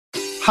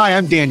Hi,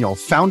 I'm Daniel,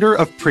 founder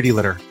of Pretty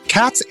Litter.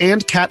 Cats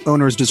and cat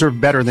owners deserve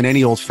better than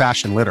any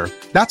old-fashioned litter.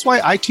 That's why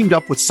I teamed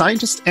up with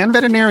scientists and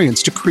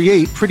veterinarians to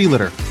create Pretty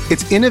Litter.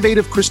 Its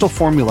innovative crystal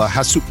formula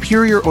has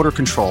superior odor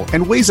control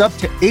and weighs up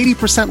to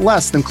 80%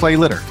 less than clay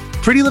litter.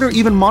 Pretty Litter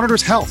even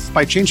monitors health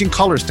by changing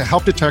colors to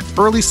help detect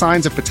early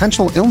signs of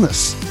potential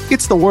illness.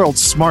 It's the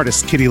world's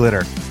smartest kitty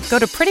litter. Go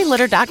to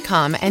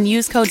prettylitter.com and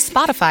use code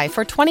SPOTIFY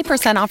for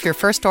 20% off your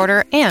first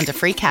order and a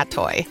free cat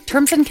toy.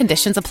 Terms and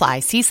conditions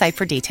apply. See site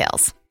for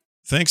details.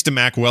 Thanks to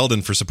Mack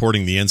Weldon for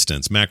supporting The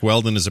Instance. Mack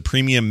Weldon is a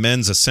premium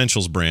men's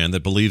essentials brand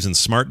that believes in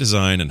smart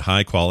design and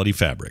high-quality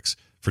fabrics.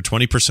 For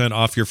 20%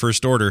 off your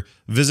first order,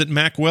 visit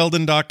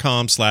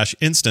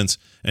mackweldon.com/instance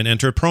and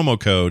enter promo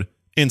code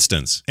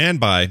INSTANCE.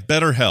 And by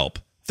BetterHelp.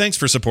 Thanks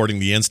for supporting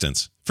The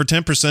Instance. For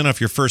 10% off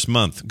your first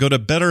month, go to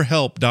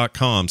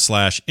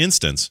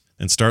betterhelp.com/instance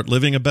and start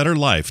living a better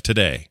life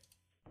today.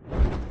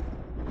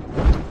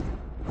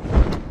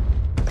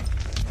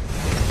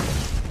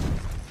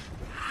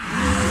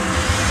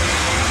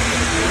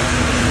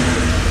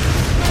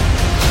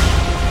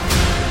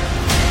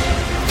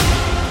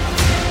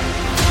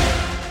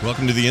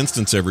 Welcome to The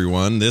Instance,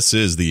 everyone. This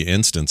is The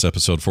Instance,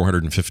 episode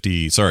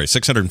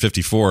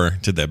 654.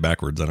 Did that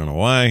backwards. I don't know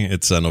why.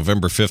 It's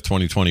November 5th,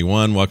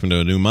 2021. Welcome to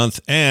a new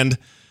month and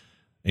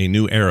a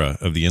new era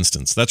of The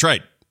Instance. That's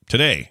right.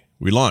 Today,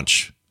 we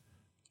launch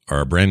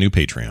our brand new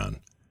Patreon.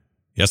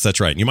 Yes, that's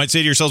right. And you might say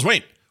to yourselves,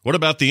 wait, what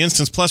about the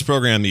Instance Plus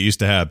program that you used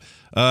to have?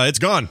 It's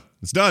gone.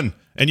 It's done.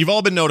 And you've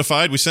all been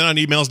notified. We sent out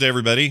emails to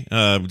everybody,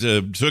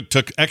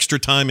 took extra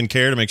time and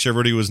care to make sure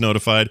everybody was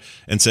notified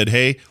and said,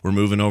 hey, we're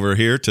moving over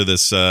here to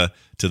this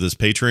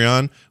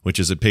Patreon, which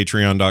is at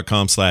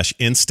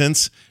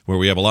patreon.com/instance, where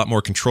we have a lot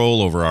more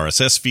control over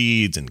RSS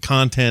feeds and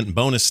content and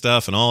bonus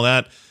stuff and all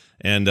that.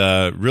 And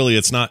really,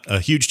 it's not a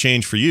huge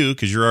change for you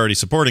because you're already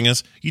supporting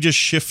us. You just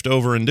shift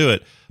over and do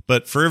it.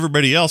 But for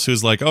everybody else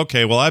who's like,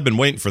 okay, well, I've been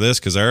waiting for this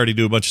because I already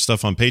do a bunch of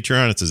stuff on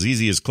Patreon. It's as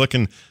easy as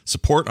clicking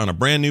support on a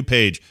brand new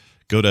page.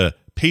 Go to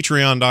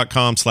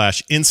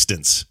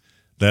patreon.com/instance.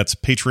 That's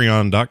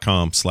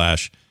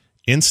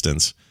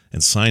patreon.com/instance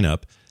and sign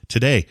up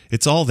today.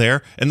 It's all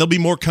there, and there'll be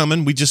more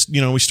coming. We just,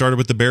 we started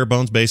with the bare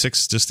bones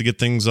basics just to get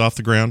things off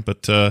the ground,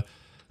 but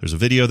there's a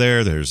video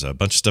there. There's a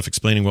bunch of stuff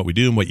explaining what we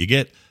do and what you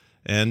get,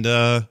 and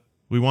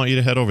we want you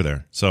to head over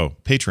there. So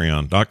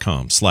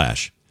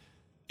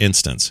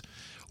patreon.com/instance.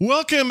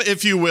 Welcome,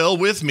 if you will,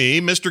 with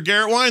me, Mr.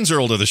 Garrett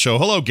Weinzierl to the show.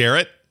 Hello,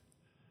 Garrett.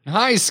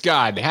 Hi,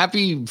 Scott.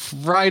 Happy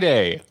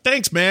Friday.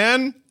 Thanks,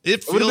 man.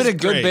 It would have been a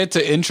good bit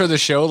to intro the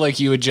show like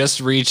you had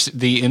just reached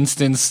the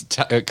Instance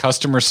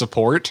customer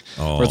support.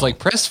 Oh. Where it's like,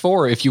 press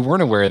 4 if you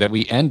weren't aware that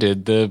we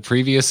ended the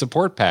previous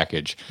support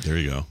package. There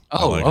you go.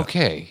 Oh,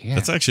 okay. Yeah.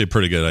 That's actually a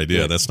pretty good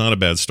idea. That's not a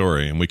bad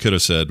story. And we could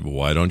have said,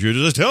 why don't you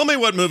just tell me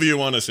what movie you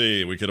want to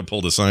see? We could have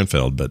pulled a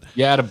Seinfeld, but...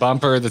 Yeah, a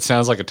bumper that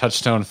sounds like a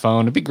touch-tone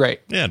phone. It'd be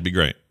great. Yeah, it'd be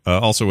great.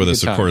 Also with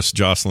us, of course,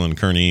 Jocelyn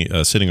Kearney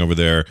sitting over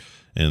there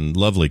in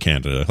lovely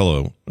Canada.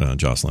 Hello,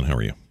 Jocelyn. How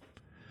are you?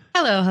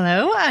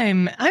 Hello.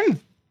 I'm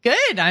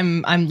good.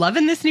 I'm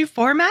loving this new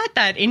format.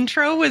 That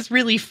intro was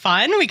really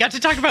fun. We got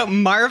to talk about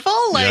Marvel.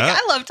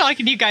 I love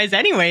talking to you guys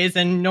anyways.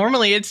 And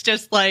normally it's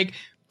just like,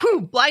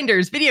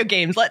 blinders, video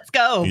games, let's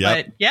go.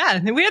 Yep. But yeah,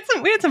 we had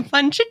some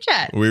fun chit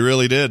chat. We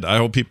really did. I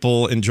hope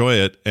people enjoy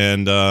it.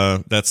 And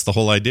that's the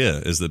whole idea,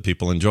 is that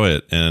people enjoy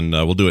it. And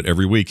we'll do it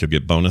every week. You'll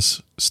get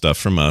bonus stuff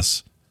from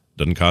us.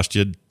 Doesn't cost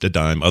you a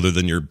dime other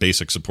than your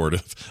basic support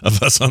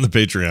of us on the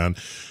Patreon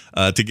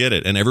to get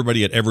it. And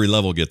everybody at every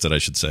level gets it, I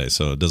should say.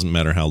 So it doesn't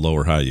matter how low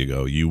or high you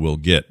go. You will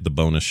get the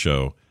bonus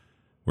show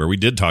where we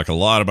did talk a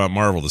lot about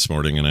Marvel this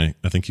morning, and I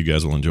think you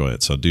guys will enjoy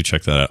it. So do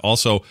check that out.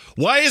 Also,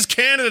 why is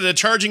Canada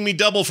charging me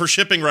double for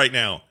shipping right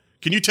now?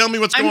 Can you tell me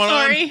what's going on? I'm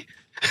sorry.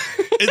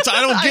 I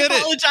don't get it. I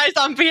apologize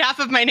on behalf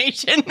of my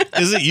nation.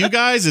 Is it you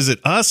guys? Is it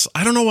us?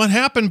 I don't know what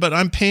happened, but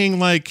I'm paying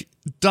like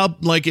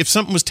if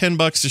something was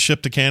 $10 to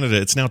ship to Canada,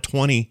 it's now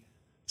 $20.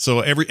 So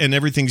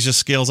everything just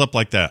scales up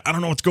like that. I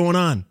don't know what's going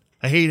on.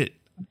 I hate it.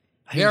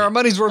 Our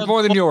money's worth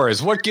more than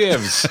yours. What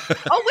gives? Oh, wait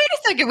a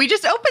second. We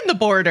just opened the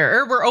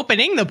border. We're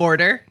opening the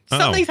border.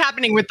 Something's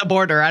happening with the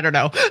border. I don't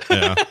know.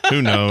 Yeah,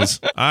 who knows?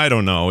 I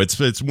don't know.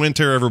 It's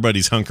winter.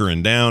 Everybody's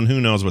hunkering down.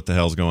 Who knows what the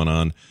hell's going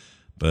on?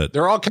 But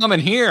they're all coming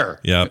here.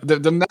 Yeah.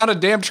 The amount of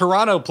damn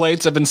Toronto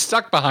plates have been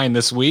stuck behind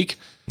this week.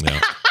 Yeah.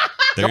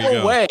 There you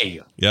go. Away.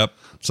 Yep.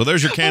 So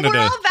there's your Canada.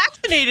 Well, we're all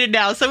vaccinated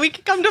now, so we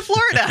can come to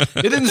Florida.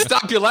 It didn't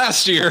stop you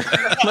last year.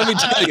 Let me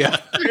tell you.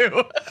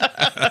 True.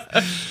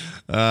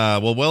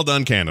 Well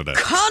done, Canada.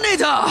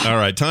 Canada. All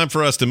right, time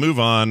for us to move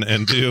on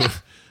and do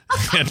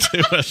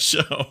a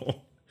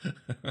show.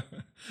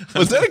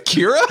 Was that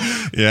Akira?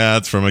 Yeah,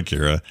 it's from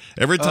Akira.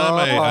 Every time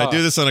I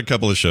do this on a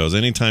couple of shows,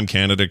 anytime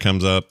Canada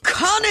comes up,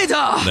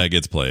 Canada, that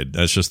gets played.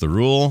 That's just the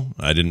rule.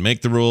 I didn't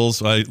make the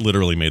rules. I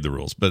literally made the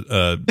rules. But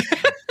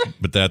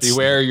that's...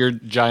 Beware your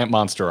giant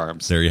monster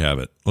arms. There you have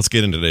it. Let's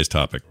get into today's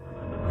topic.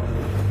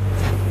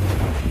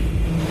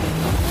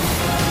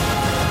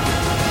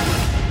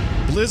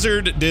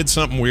 Blizzard did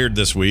something weird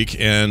this week,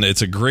 and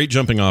it's a great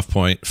jumping off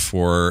point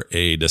for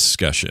a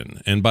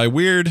discussion. And by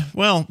weird,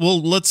 well,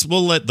 we'll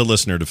let the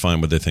listener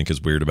define what they think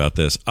is weird about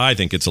this. I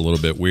think it's a little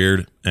bit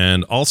weird,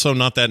 and also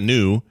not that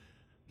new.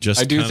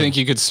 I do think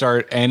you could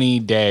start any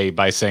day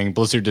by saying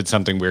Blizzard did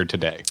something weird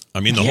today. I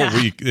mean, the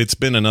whole week, it's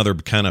been another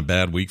kind of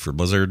bad week for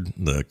Blizzard.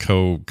 The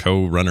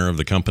co-runner of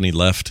the company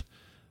left.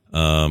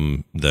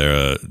 I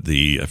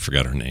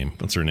forgot her name.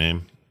 What's her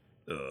name?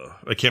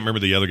 I can't remember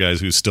the other guy's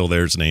who's still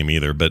there's name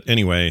either. But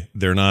anyway,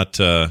 they're not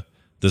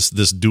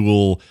this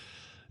dual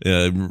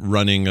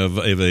running of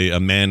a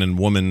man and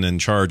woman in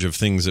charge of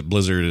things at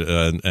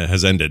Blizzard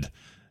has ended.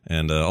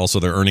 And also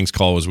their earnings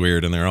call was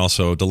weird, and they're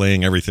also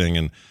delaying everything.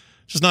 And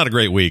it's just not a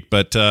great week.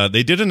 But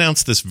they did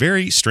announce this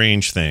very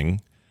strange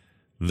thing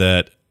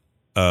that,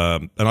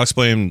 and I'll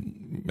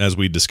explain as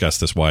we discuss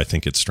this why I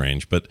think it's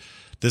strange. But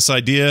this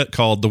idea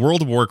called the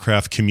World of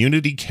Warcraft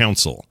Community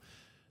Council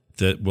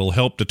that will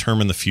help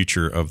determine the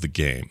future of the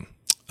game.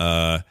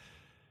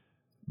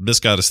 This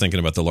got us thinking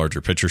about the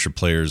larger picture. Should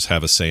players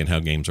have a say in how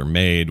games are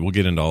made? We'll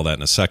get into all that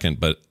in a second,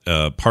 but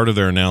part of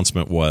their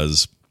announcement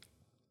was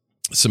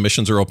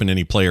submissions are open to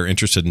any player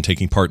interested in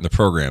taking part in the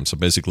program. So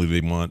basically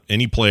they want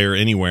any player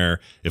anywhere,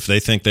 if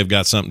they think they've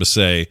got something to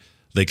say,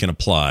 they can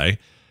apply.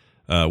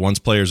 Once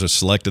players are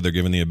selected, they're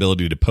given the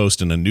ability to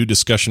post in a new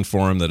discussion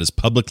forum that is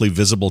publicly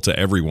visible to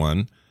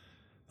everyone.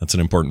 That's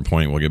an important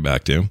point we'll get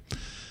back to.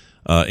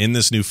 In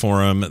this new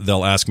forum,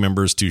 they'll ask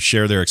members to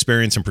share their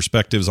experience and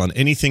perspectives on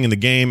anything in the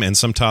game, and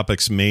some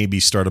topics may be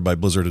started by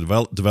Blizzard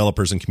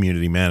developers and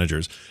community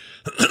managers.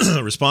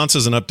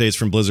 Responses and updates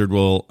from Blizzard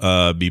will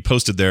be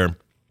posted there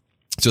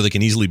so they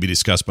can easily be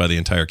discussed by the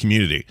entire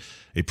community.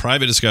 A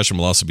private discussion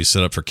will also be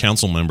set up for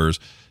council members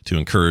to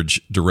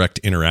encourage direct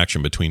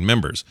interaction between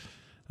members.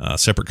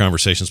 Separate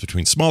conversations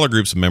between smaller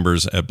groups of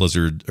members at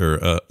Blizzard,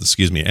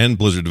 and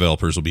Blizzard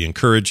developers will be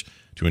encouraged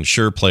to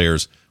ensure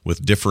players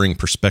with differing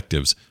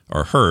perspectives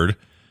are heard.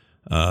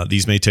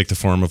 These may take the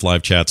form of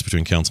live chats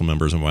between council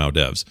members and WoW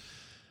devs.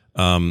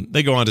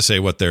 They go on to say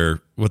what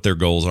their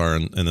goals are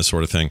and this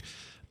sort of thing.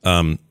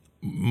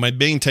 My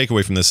main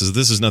takeaway from this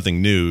is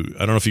nothing new. I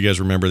don't know if you guys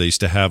remember, they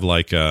used to have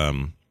like,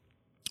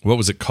 what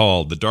was it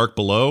called? The Dark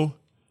Below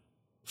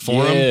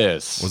forum?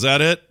 Yes. Was that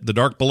it? The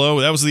Dark Below?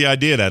 That was the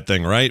idea of that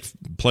thing, right?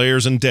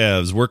 Players and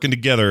devs working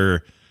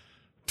together,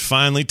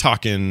 finally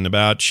talking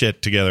about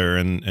shit together,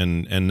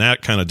 and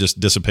that kind of just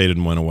dissipated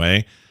and went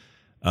away.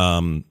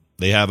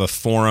 They have a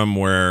forum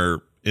where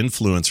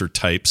influencer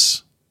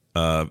types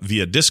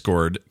via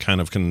Discord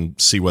kind of can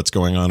see what's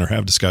going on or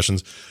have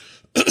discussions.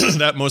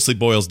 That mostly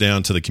boils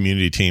down to the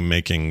community team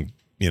making,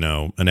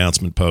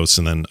 announcement posts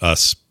and then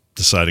us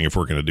deciding if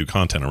we're going to do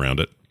content around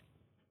it.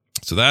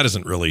 So that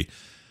isn't really,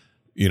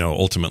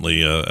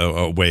 ultimately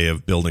a way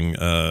of building,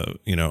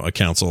 a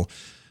council.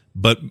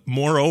 But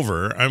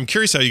moreover, I'm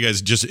curious how you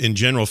guys just in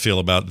general feel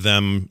about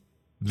them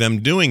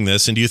doing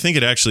this, and do you think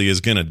it actually is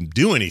going to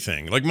do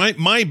anything? Like my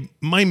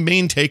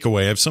main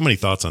takeaway, I have so many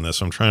thoughts on this,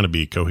 so I'm trying to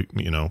be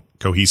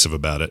cohesive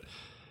about it.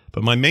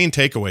 But my main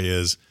takeaway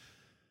is,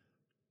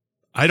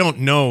 I don't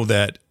know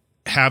that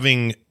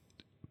having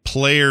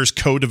players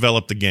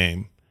co-develop the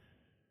game,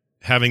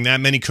 having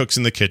that many cooks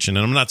in the kitchen,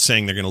 and I'm not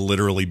saying they're going to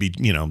literally be,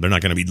 they're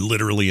not going to be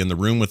literally in the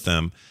room with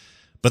them,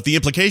 but the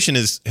implication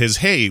is,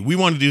 hey, we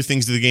want to do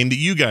things to the game that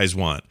you guys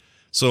want.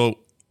 So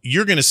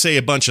you're going to say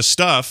a bunch of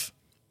stuff,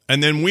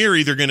 and then we're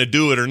either going to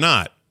do it or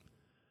not.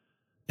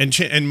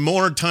 And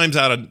more times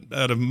out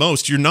of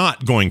most, you're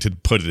not going to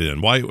put it in.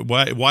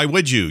 Why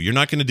would you? You're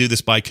not going to do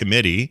this by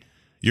committee.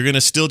 You're going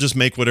to still just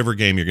make whatever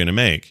game you're going to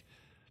make.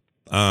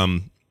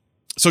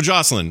 So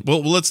Jocelyn,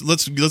 well,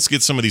 let's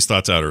get some of these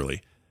thoughts out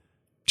early.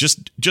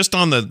 Just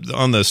on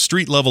the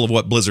street level of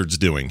what Blizzard's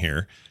doing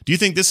here. Do you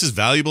think this is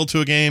valuable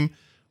to a game?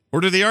 Or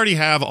do they already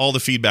have all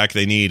the feedback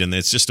they need, and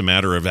it's just a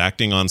matter of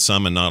acting on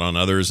some and not on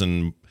others?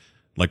 And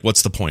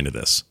what's the point of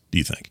this, do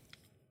you think?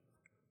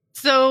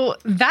 So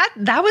that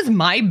was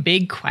my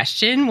big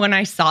question when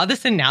I saw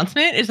this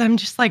announcement, is I'm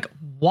just like,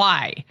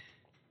 why?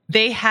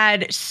 They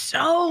had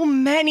so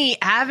many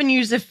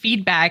avenues of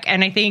feedback,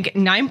 and I think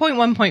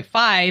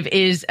 9.1.5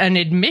 is an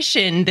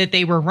admission that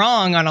they were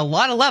wrong on a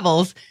lot of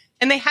levels.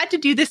 And they had to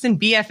do this in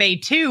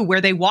BFA too,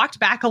 where they walked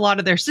back a lot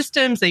of their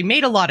systems. They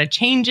made a lot of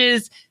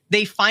changes.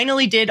 They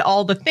finally did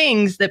all the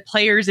things that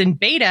players in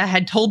beta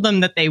had told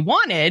them that they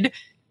wanted.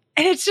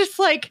 And it's just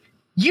like,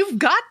 you've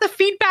got the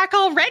feedback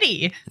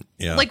already.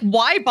 Yeah. Like,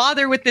 why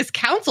bother with this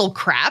council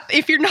crap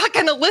if you're not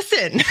going to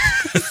listen?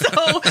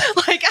 So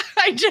I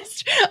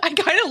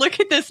kind of look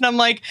at this and I'm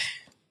like,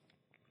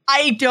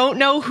 I don't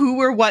know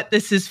who or what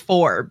this is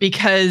for,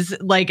 because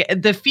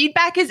the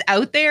feedback is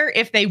out there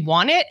if they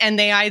want it, and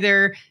they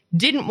either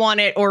didn't want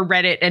it or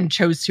read it and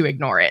chose to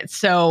ignore it.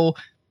 So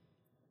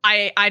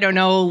I don't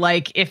know,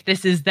 if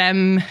this is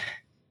them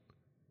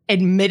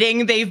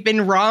admitting they've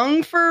been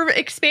wrong for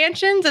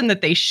expansions and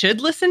that they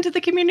should listen to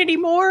the community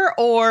more,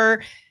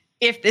 or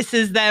if this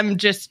is them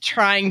just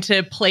trying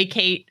to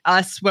placate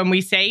us when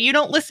we say you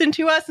don't listen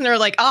to us, and they're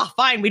like, oh,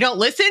 fine, we don't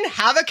listen.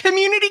 Have a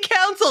community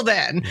council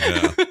then.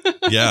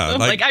 Yeah.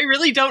 Like, I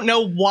really don't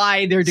know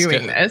why they're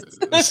doing this.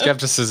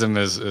 Skepticism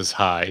is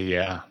high.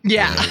 Yeah.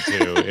 Yeah.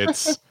 Too.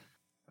 It's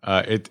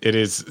it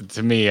is,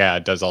 to me. Yeah,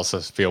 it does also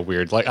feel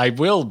weird. Like, I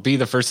will be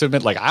the first to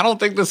admit, like, I don't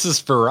think this is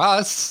for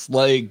us.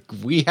 Like,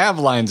 we have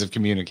lines of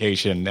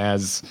communication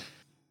as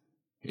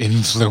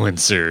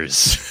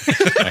influencers.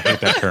 I hate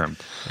that term.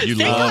 You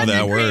love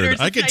that word.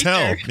 I could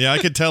tell. Yeah, I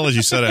could tell as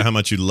you said it how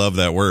much you love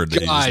that word.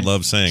 That you just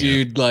love saying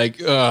dude, it. Like,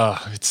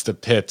 it's the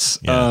pits.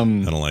 Yeah, I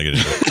don't like it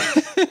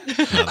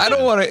either. I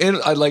don't want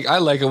to. I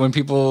like it when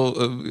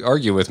people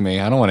argue with me.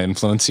 I don't want to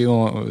influence you.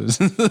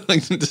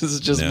 Like, this is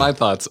just my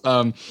thoughts.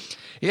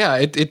 Yeah,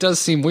 it does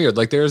seem weird.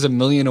 Like, there's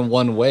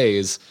 1,000,001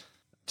 ways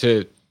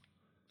to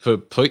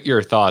put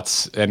your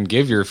thoughts and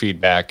give your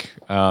feedback.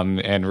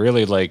 And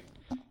really, like,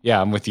 yeah,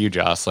 I'm with you,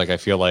 Joss. Like, I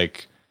feel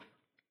like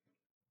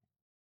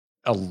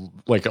a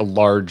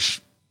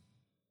large,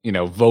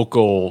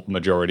 vocal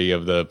majority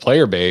of the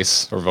player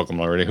base, or vocal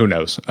minority, who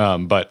knows?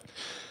 But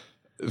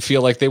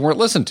feel like they weren't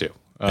listened to.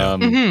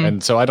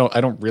 And so I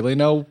don't really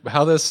know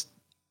how this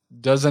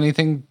does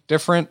anything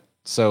different.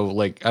 So,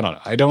 like, I don't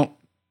know.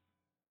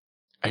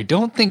 I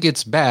don't think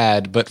it's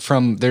bad, but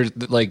from there's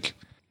like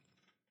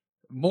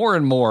more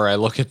and more I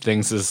look at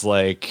things as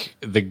like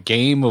the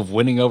game of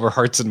winning over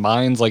hearts and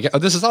minds. Like,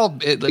 this is all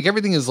like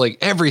everything is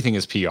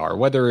PR,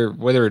 whether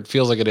it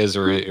feels like it is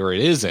or it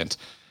isn't.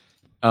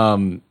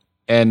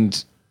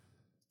 And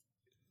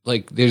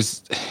like,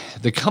 there's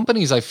the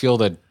companies I feel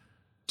that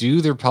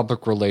do their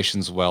public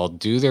relations well,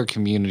 do their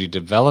community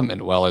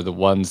development well, are the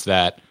ones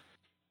that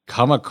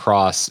come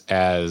across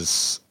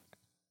as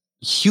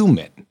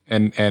human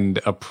and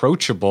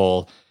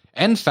approachable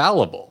and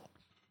fallible.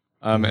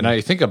 And I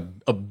think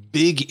a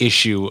big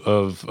issue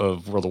of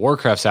World of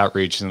Warcraft's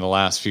outreach in the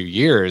last few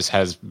years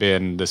has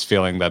been this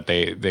feeling that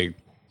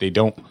they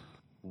don't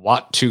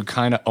want to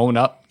kind of own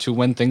up to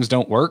when things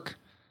don't work.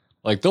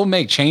 Like, they'll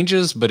make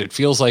changes, but it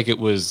feels like it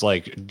was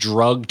like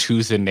drug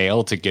tooth and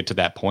nail to get to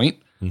that point.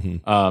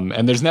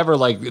 And there's never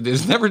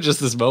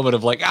just this moment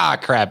of like,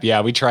 crap,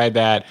 yeah, we tried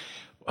that.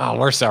 Oh,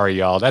 we're sorry,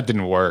 y'all, that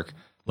didn't work.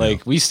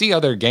 Like, we see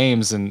other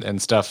games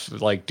and stuff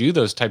like do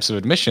those types of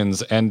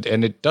admissions, and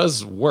it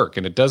does work,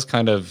 and it does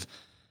kind of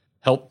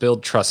help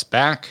build trust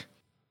back.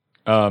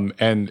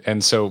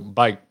 And so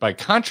by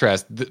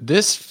contrast,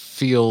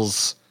 this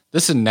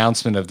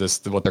announcement of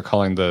this, what they're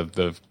calling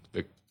the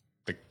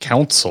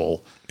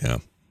council,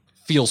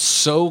 feels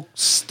so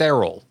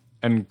sterile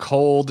and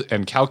cold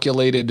and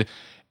calculated,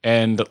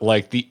 and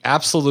like the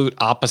absolute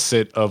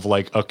opposite of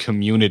like a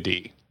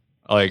community.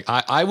 Like,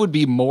 I would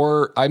be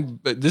more,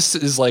 this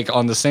is like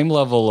on the same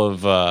level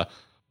of,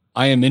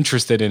 I am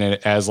interested in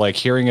it as like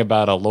hearing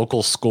about a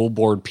local school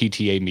board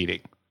PTA meeting.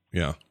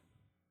 Yeah.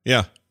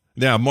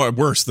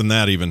 Worse than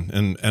that even.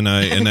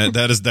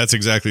 That's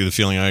exactly the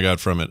feeling I got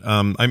from it.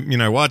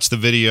 I watched the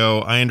video.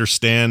 I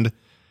understand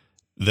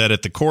that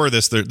at the core of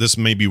this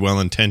may be well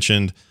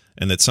intentioned,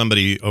 and that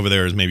somebody over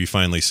there is maybe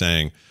finally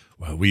saying,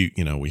 well, we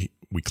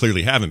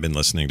clearly haven't been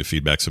listening to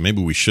feedback, so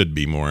maybe we should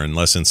be more and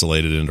less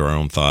insulated into our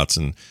own thoughts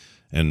and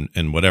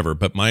whatever.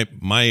 But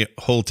my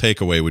whole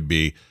takeaway would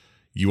be,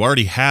 you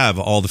already have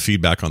all the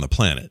feedback on the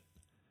planet.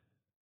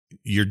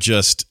 You're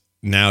just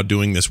now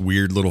doing this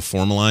weird little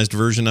formalized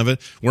version of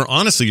it, where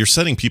honestly you're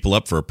setting people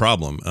up for a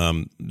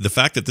problem. The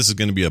fact that this is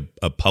going to be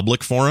a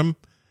public forum,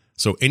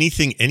 so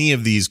anything any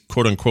of these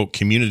quote unquote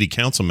community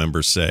council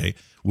members say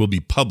will be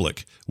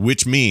public,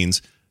 which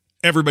means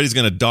everybody's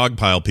going to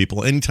dogpile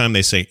people anytime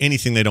they say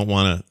anything they don't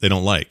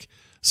like.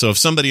 So if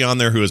somebody on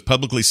there who is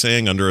publicly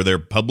saying under their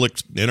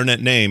public internet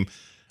name,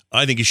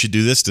 I think you should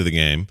do this to the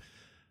game,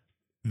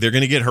 they're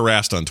going to get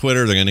harassed on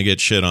Twitter. They're going to get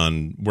shit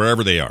on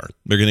wherever they are.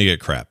 They're going to get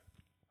crap.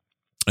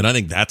 And I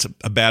think that's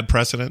a bad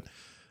precedent.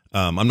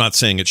 I'm not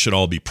saying it should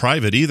all be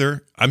private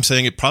either. I'm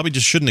saying it probably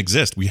just shouldn't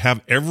exist. We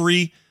have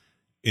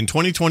in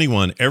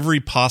 2021, every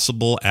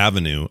possible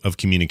avenue of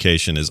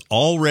communication is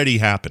already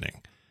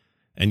happening.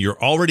 And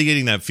you're already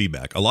getting that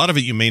feedback. A lot of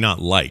it you may not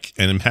like.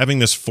 And having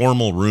this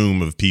formal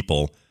room of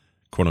people,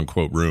 quote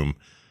unquote room,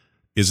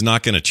 is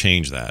not going to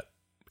change that.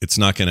 It's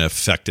not going to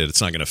affect it.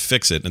 It's not going to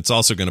fix it. And it's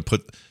also going to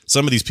put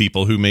some of these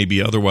people who may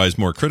be otherwise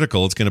more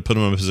critical, it's going to put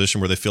them in a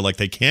position where they feel like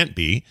they can't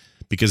be,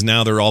 because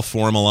now they're all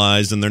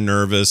formalized and they're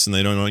nervous and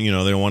they don't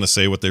want to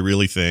say what they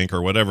really think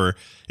or whatever.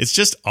 It's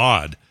just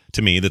odd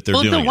to me that they're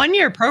doing it. Well, it's a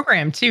 1-year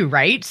program too,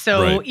 right?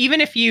 So Right.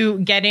 Even if you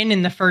get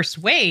in the first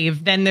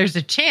wave, then there's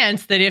a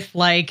chance that if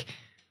like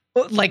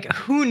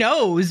who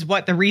knows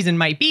what the reason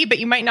might be, but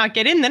you might not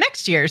get in the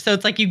next year. So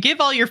it's like you give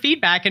all your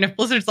feedback, and if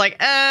Blizzard's like,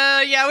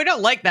 yeah, we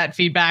don't like that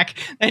feedback,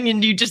 then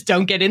you just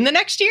don't get in the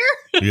next year.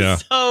 Yeah.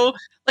 So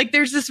like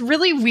there's this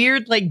really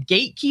weird like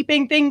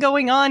gatekeeping thing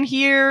going on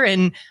here,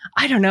 and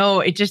I don't know,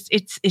 it's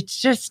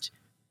just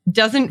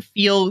doesn't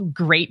feel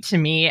great to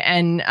me.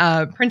 And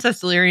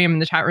Princess Delirium in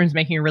the chat room is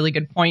making a really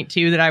good point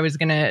too that I was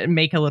going to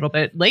make a little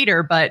bit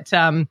later, but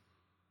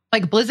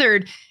like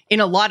Blizzard in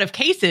a lot of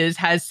cases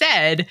has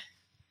said,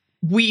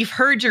 we've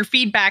heard your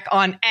feedback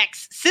on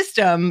X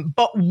system,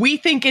 but we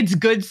think it's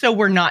good, so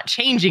we're not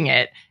changing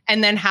it.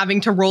 And then having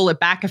to roll it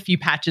back a few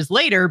patches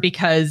later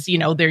because,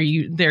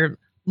 they're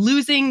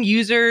losing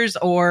users,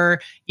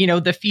 or,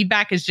 the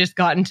feedback has just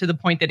gotten to the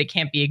point that it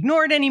can't be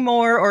ignored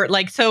anymore, or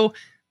so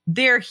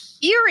they're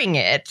hearing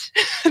it.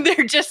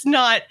 They're just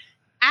not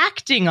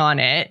acting on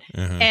it.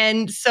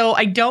 And so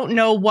I don't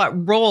know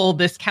what role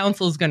this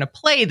council is going to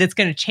play that's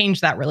going to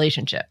change that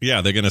relationship.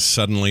 Yeah, they're going to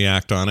suddenly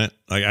act on it.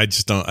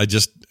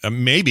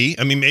 Maybe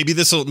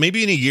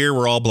in a year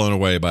we're all blown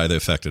away by the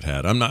effect it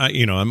had. I'm not,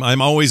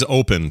 I'm always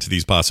open to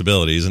these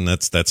possibilities, and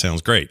that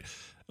sounds great.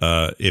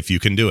 If you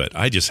can do it.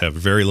 I just have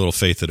very little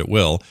faith that it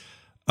will.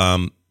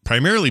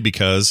 Primarily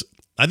because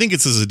I think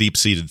this is a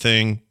deep-seated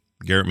thing.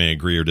 Garrett may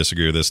agree or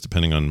disagree with this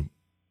depending on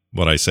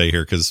what I say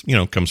here, because,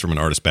 comes from an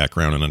artist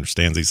background and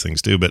understands these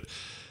things too. But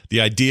the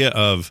idea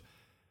of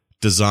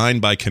design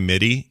by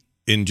committee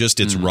in just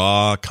its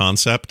raw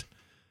concept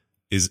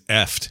is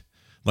effed.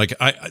 Like,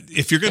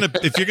 if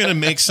you're gonna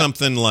make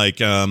something like,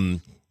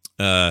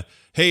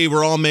 hey,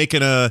 we're all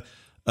making a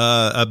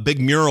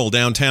big mural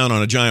downtown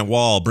on a giant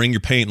wall, bring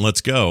your paint and let's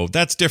go.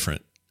 That's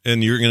different.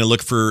 And you're going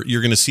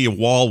to see a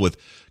wall with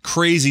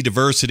crazy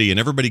diversity,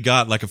 and everybody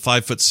got like a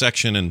 5-foot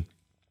section and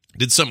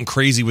did something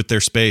crazy with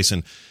their space,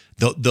 and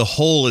the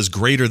whole is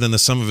greater than the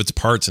sum of its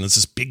parts, and it's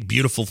this big,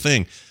 beautiful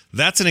thing.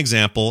 That's an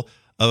example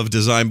of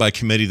design by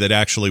committee that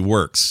actually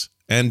works,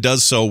 and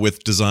does so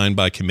with design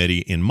by committee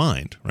in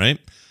mind, right?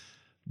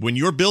 When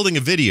you're building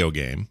a video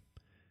game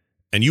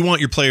and you want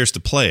your players to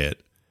play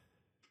it,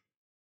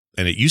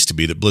 and it used to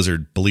be that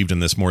Blizzard believed in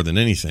this more than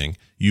anything,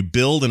 you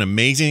build an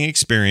amazing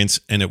experience,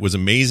 and it was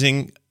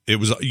amazing.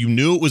 You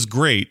knew it was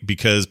great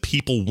because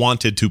people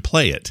wanted to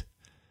play it,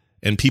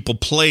 and people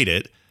played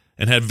it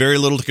and had very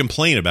little to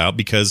complain about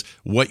because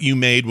what you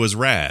made was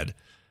rad.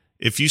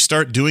 If you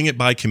start doing it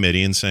by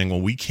committee and saying,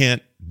 well, we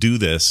can't do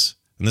this,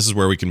 and this is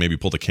where we can maybe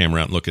pull the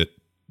camera out and look at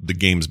the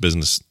games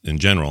business in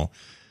general,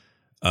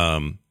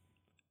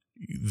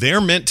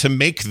 they're meant to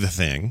make the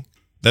thing.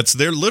 That's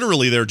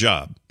literally their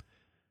job.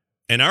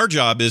 And our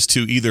job is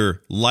to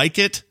either like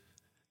it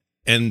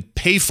and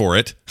pay for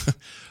it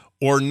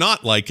or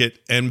not like it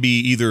and be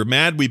either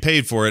mad we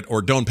paid for it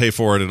or don't pay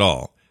for it at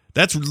all.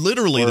 That's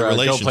literally the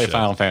relationship. Don't play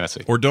Final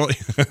Fantasy. Or don't or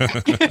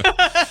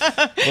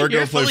You're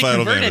go play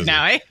Final Fantasy.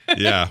 Now, eh?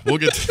 Yeah, we'll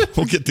get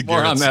to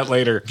more on that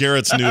later.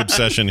 Garrett's new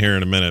obsession here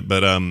in a minute,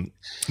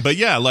 but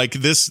yeah, like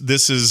this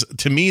is,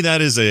 to me,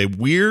 that is a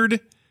weird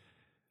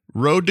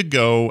road to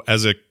go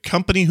as a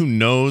company who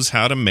knows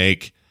how to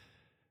make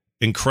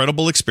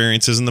incredible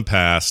experiences in the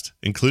past,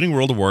 including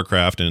World of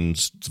Warcraft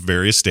and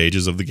various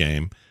stages of the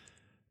game.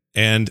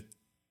 And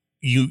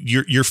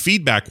your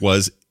feedback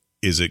was,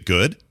 is it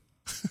good?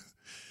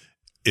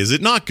 Is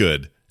it not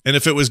good? And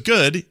if it was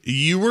good,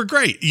 you were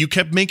great. You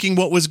kept making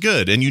what was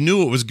good, and you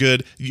knew it was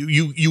good.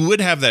 You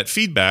would have that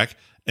feedback,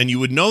 and you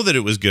would know that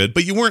it was good,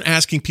 but you weren't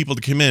asking people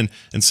to come in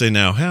and say,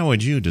 now, how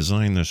would you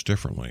design this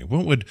differently?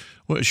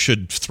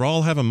 Should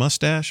Thrall have a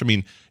mustache? I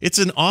mean, it's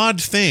an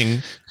odd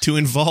thing to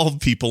involve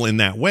people in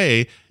that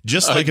way.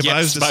 Just like if I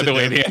was to by the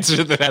way, the answer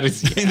to that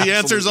is yes. The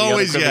answer is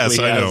always yes.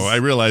 I know. I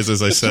realize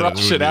as I said, Thrall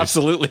should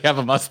absolutely have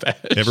a mustache.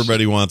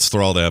 Everybody wants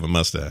Thrall to have a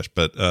mustache,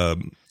 but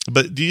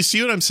do you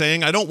see what I'm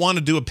saying? I don't want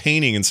to do a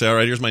painting and say, all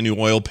right, here's my new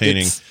oil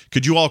painting.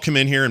 Could you all come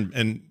in here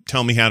and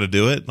tell me how to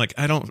do it? Like,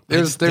 I don't.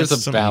 There's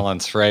a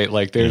balance, right?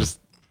 Like,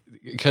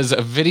 because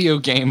a video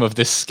game of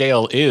this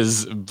scale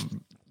is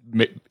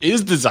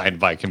designed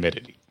by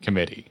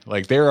committee.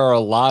 Like, there are a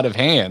lot of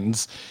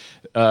hands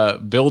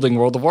building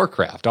World of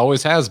Warcraft.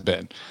 Always has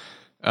been.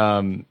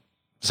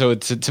 So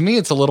to me,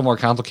 it's a little more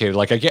complicated.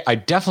 Like, I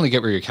definitely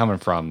get where you're coming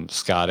from,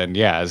 Scott. And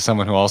yeah, as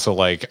someone who also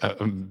what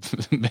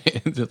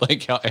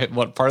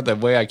part of the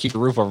way I keep a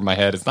roof over my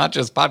head, it's not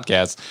just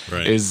podcasts,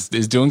 right, is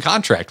doing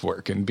contract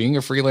work and being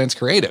a freelance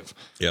creative.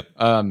 Yep.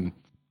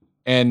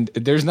 And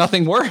there's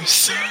nothing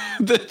worse.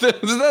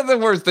 There's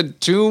nothing worse than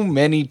too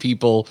many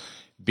people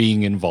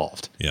being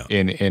involved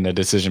in a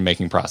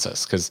decision-making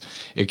process, because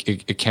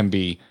it can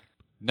be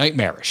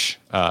nightmarish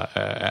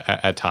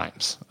at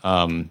times.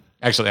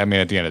 Actually, I mean,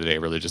 at the end of the day, it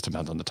really just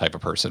depends on the type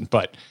of person.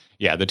 But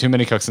yeah, the too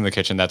many cooks in the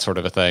kitchen, that sort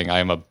of a thing. I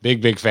am a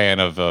big fan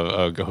of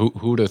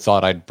who'd have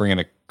thought I'd bring in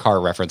a car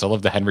reference. I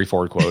love the Henry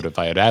Ford quote. If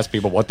I had asked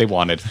people what they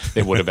wanted,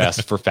 they would have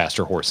asked for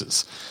faster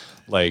horses.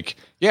 Like,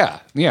 yeah,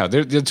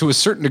 to a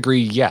certain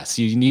degree, yes,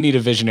 you need a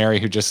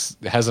visionary who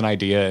just has an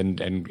idea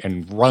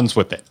and runs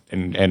with it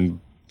and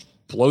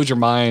blows your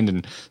mind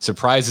and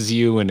surprises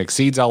you and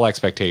exceeds all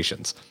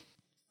expectations.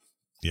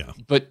 Yeah.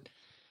 But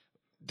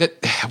that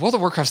World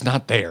of Warcraft's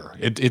not there.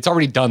 It's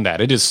already done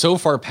that. It is so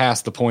far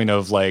past the point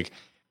of, like,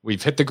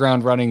 we've hit the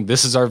ground running.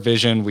 This is our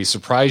vision. We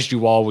surprised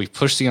you all. We've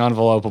pushed the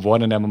envelope of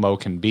what an MMO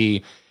can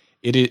be.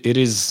 It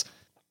is.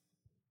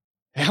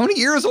 How many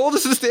years old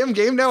is this damn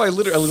game now? I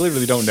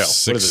literally don't know.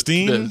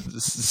 16?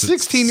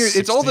 16 years.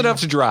 It's old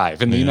enough to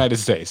drive in the United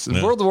States.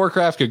 Yeah. World of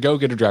Warcraft could go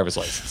get a driver's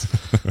license.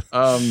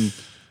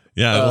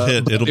 Yeah, it'll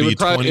hit. It'll be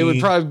 20. It would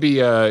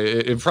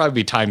probably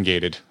be time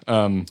gated.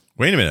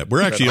 Wait a minute.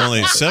 We're actually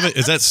only 7.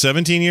 Is that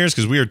 17 years?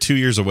 Because we are 2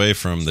 years away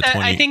from the 20.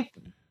 I think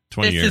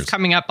 20 this years. is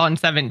coming up on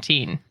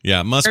 17.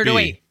 Yeah, it must be.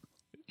 Wait.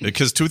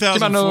 Because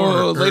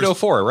 2004. Late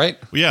 04, right?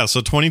 Yeah,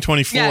 so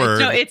 2024. Yeah,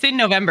 so it's in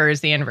November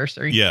is the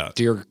anniversary. Yeah.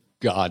 Dear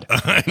God.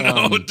 I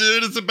know,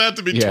 dude. It's about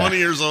to be 20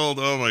 years old.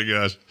 Oh, my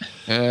gosh.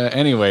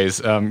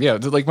 Anyways,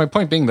 like my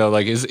point being, though,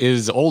 like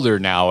is older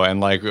now.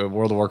 And like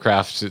World of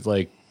Warcraft,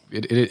 like,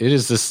 it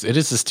is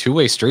this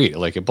two-way street.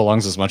 Like it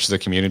belongs as much to the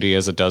community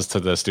as it does to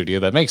the studio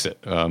that makes it.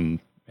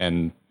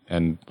 And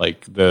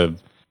like the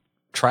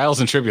trials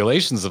and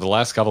tribulations of the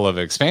last couple of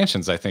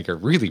expansions, I think are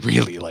really,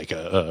 really like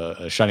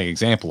a shining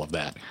example of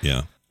that.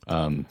 Yeah.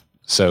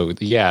 So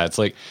yeah, it's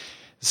like,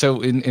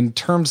 so in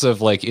terms of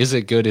like, is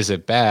it good? Is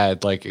it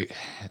bad? Like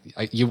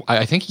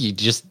I think you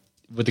just,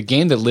 with a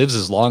game that lives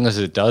as long as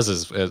it does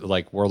as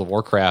like World of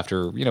Warcraft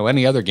or,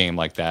 any other game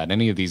like that,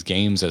 any of these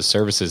games as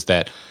services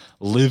that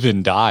live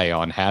and die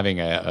on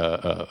having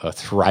a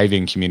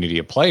thriving community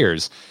of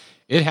players,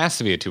 it has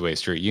to be a two-way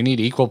street. You need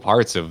equal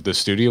parts of the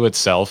studio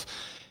itself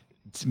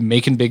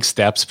making big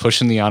steps,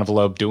 pushing the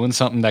envelope, doing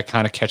something that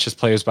kind of catches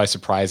players by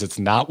surprise. It's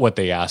not what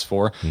they asked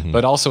for,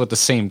 but also at the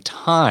same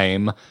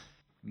time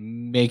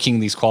making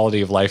these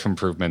quality of life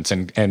improvements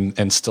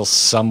and still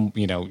some,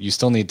 you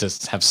still need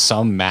to have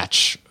some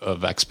match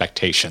of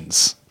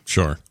expectations.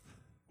 Sure.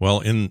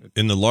 Well, in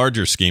the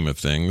larger scheme of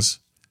things,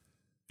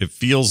 it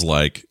feels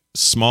like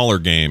smaller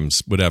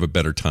games would have a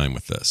better time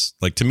with this.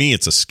 Like, to me,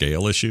 it's a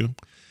scale issue.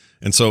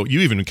 And so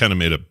you even kind of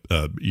made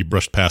you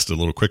brushed past it a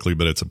little quickly,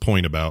 but it's a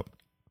point about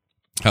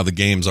how the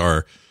games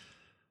are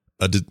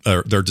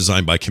they're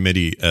designed by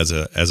committee as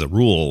a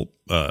rule.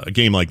 A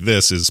game like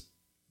this is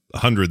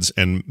hundreds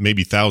and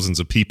maybe thousands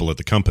of people at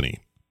the company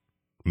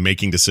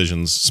making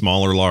decisions,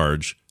 small or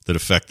large, that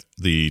affect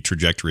the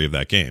trajectory of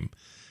that game.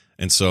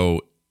 And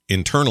so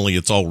internally,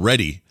 it's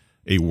already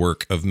a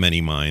work of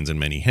many minds and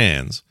many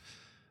hands.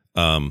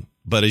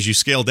 But as you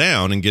scale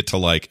down and get to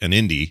like an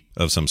indie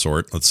of some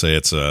sort, let's say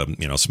it's a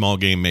small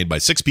game made by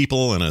 6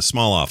 people in a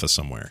small office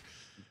somewhere.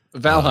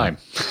 Valheim.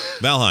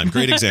 Valheim,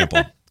 great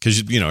example.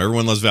 Because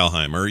everyone loves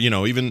Valheim, or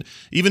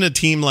even a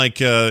team like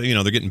they're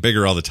getting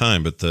bigger all the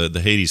time. But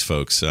the Hades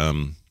folks,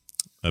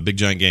 Big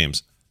Giant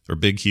Games, or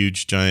big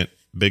huge giant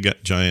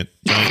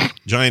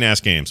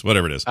ass games,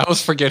 whatever it is. I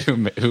always forget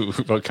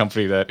what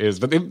company that is,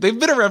 but they've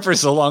been around for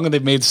so long and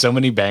they've made so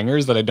many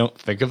bangers that I don't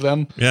think of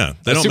them. Yeah,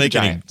 they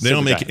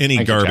don't make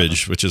any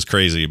garbage, which is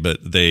crazy. But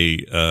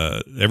they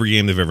every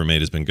game they've ever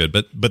made has been good.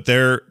 But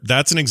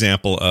that's an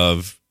example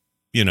of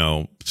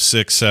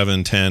 6,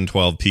 7, 10,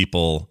 12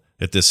 people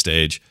at this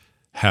stage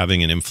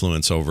having an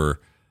influence over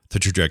the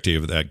trajectory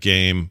of that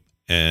game.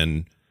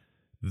 And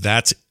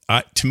that's,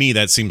 to me,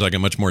 that seems like a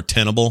much more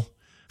tenable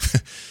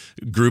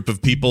group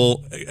of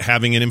people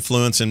having an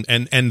influence.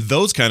 And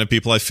those kind of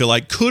people, I feel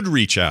like, could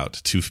reach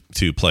out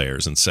to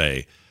players and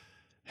say,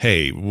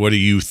 hey, what do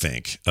you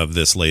think of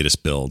this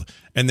latest build?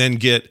 And then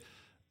get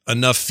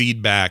enough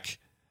feedback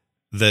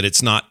that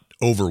it's not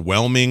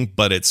overwhelming,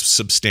 but it's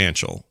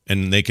substantial,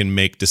 and they can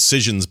make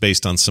decisions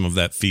based on some of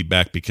that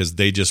feedback because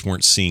they just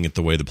weren't seeing it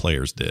the way the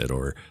players did,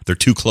 or they're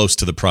too close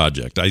to the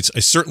project. I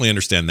certainly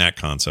understand that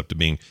concept of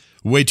being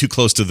way too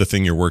close to the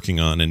thing you're working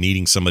on and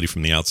needing somebody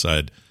from the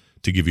outside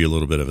to give you a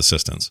little bit of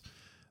assistance.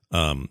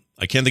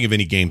 I can't think of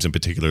any games in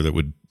particular that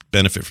would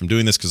benefit from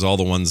doing this, because all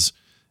the ones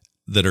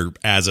that are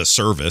as a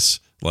service,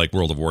 like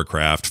World of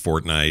Warcraft,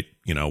 Fortnite,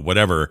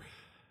 whatever,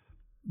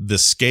 the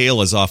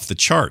scale is off the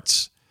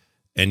charts.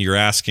 And you're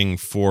asking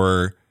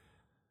for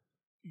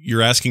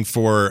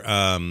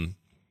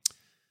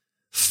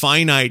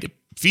finite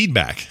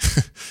feedback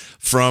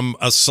from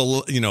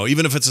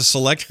even if it's a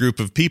select group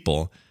of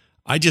people.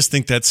 I just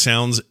think that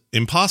sounds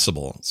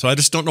impossible. So I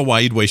just don't know why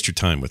you'd waste your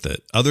time with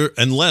it,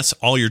 unless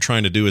all you're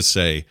trying to do is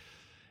say,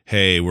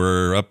 hey,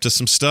 we're up to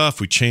some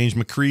stuff. We changed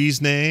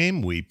McCree's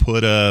name. We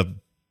put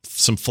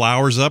some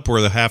flowers up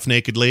where the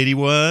half-naked lady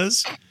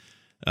was.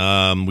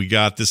 We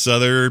got this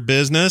other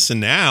business,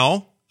 and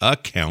now a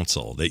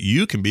council that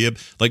you can be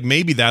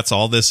maybe that's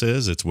all this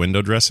is. It's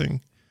window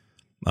dressing.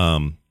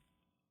 And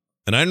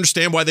I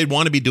understand why they'd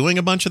want to be doing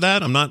a bunch of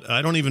that.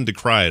 I don't even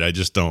decry it. I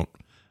just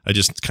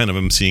kind of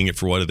am seeing it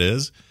for what it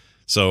is.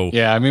 So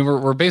yeah, I mean,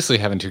 we're basically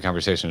having two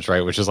conversations,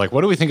 right? Which is like, what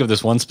do we think of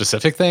this one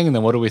specific thing? And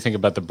then what do we think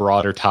about the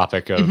broader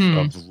topic of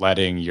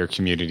letting your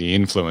community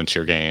influence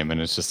your game? And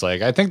it's just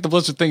like, I think the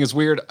Blizzard thing is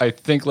weird. I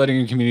think letting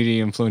your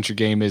community influence your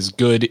game is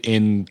good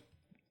in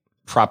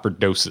proper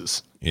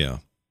doses. Yeah.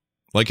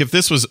 Like if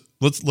this was,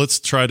 let's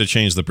try to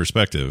change the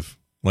perspective.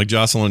 Like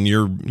Jocelyn,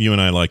 you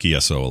and I like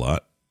ESO a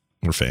lot.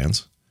 We're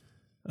fans.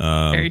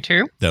 Very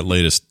true. That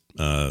latest,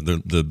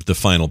 the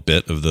final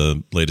bit of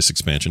the latest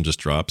expansion just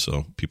dropped,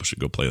 so people should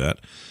go play that.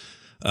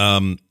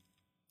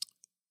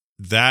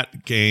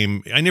 That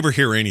game, I never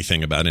hear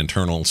anything about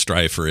internal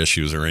strife or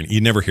issues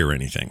you never hear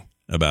anything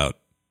about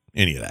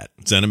any of that.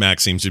 ZeniMax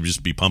seems to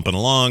just be pumping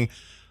along.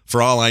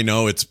 For all I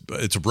know, it's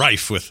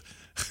rife with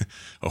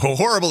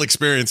horrible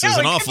experiences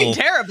and awful.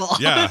 Terrible.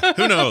 Yeah,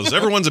 who knows?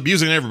 Everyone's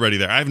abusing everybody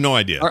there. I have no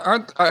idea.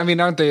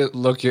 Aren't they?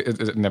 Look,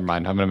 never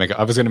mind.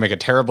 I was gonna make a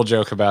terrible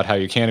joke about how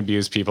you can't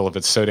abuse people if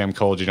it's so damn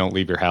cold you don't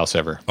leave your house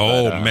ever.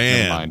 Oh, but, man,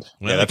 never mind.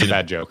 Well, yeah, that's a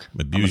bad joke.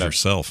 Abuse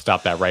yourself.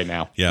 Stop that right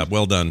now. Yeah,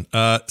 well done.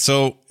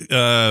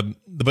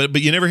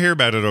 But you never hear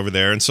about it over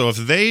there. And so if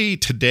they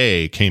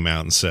today came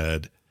out and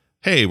said,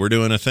 hey, we're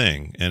doing a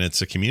thing, and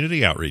it's a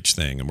community outreach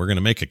thing, and we're going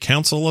to make a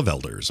council of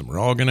elders, and we're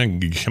all going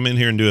to come in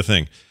here and do a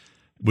thing,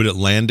 would it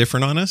land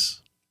different on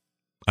us?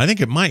 I think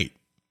it might.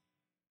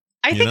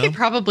 I think it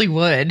probably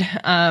would.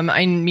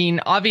 I mean,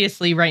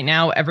 obviously, right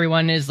now,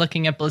 everyone is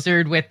looking at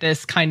Blizzard with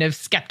this kind of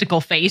skeptical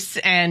face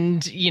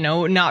and,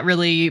 not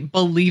really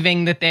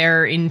believing that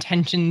their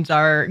intentions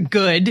are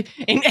good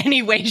in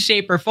any way,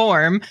 shape, or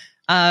form.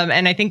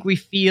 And I think we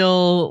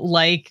feel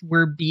like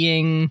we're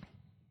being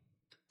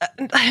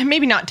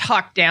maybe not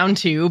talked down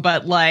to,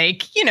 but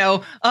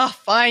oh,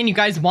 fine, you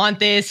guys want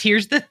this.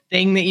 Here's the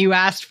thing that you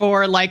asked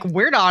for. Like,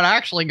 we're not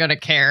actually going to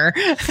care.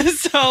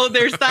 So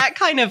there's that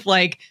kind of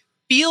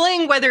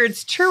feeling, whether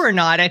it's true or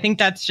not. I think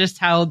that's just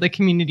how the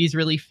community is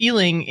really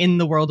feeling in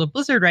the world of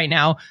Blizzard right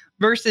now.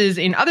 Versus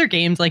in other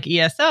games like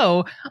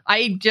ESO,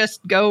 I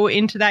just go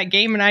into that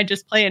game and I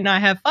just play it and I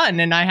have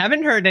fun. And I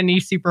haven't heard any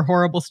super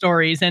horrible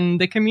stories.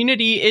 And the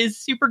community is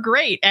super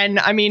great. And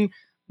I mean,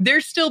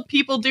 there's still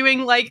people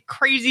doing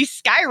crazy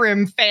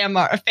Skyrim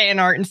fan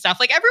art and stuff.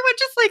 Everyone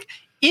just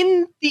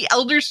in the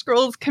Elder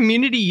Scrolls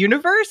community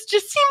universe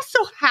just seems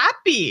so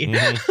happy.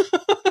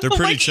 Mm-hmm. They're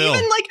pretty chill.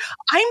 Even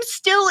I'm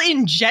still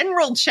in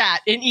general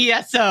chat in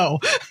ESO.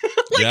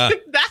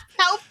 That's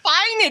how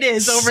fine it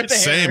is over there.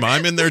 Same.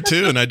 I'm in there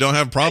too, and I don't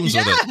have problems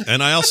with it.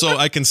 And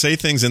I can say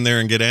things in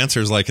there and get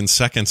answers in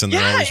seconds, and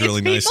they're always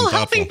really nice and thoughtful.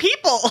 Helping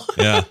people.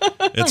 Yeah,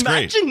 it's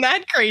great. Imagine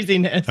that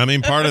craziness. I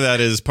mean, part of that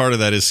is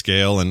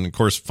scale, and of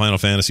course, Final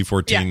Fantasy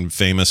 14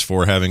 famous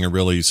for having a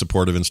really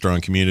supportive and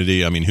strong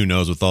community. I mean, who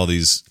knows with all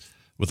these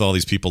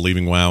people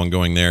leaving WoW and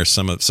going there,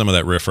 some of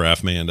that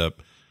riffraff may end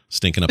up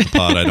stinking up the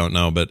pot. I don't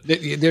know, but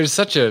there's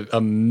such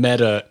a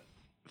meta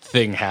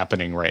thing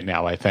happening right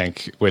now, I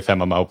think, with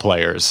MMO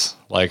players.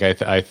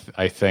 I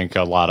think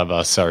a lot of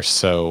us are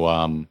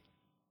so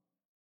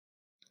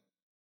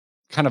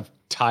kind of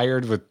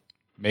tired with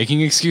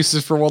making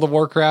excuses for World of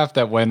Warcraft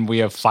that when we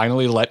have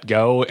finally let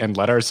go and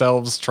let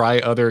ourselves try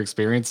other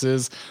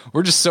experiences,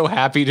 we're just so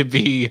happy to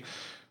be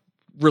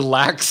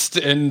relaxed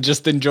and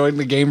just enjoying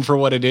the game for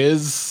what it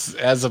is,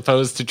 as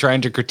opposed to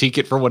trying to critique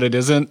it for what it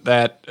isn't,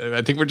 that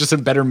I think we're just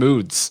in better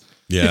moods.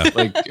 Yeah.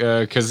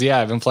 Because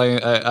I've been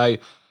playing,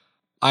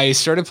 I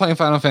started playing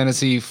Final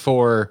Fantasy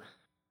for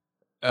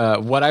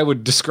what I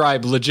would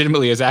describe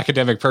legitimately as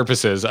academic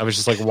purposes. I was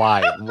just like,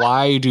 why?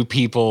 Why do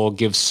people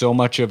give so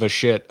much of a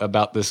shit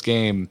about this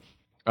game?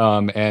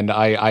 And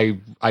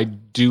I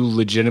do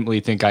legitimately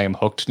think I am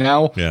hooked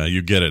now. Yeah,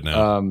 you get it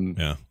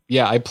now.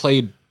 Yeah, I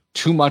played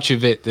too much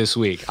of it this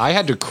week. I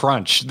had to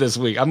crunch this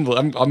week. I'm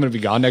going to be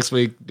gone next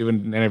week doing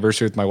an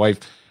anniversary with my wife.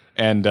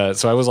 And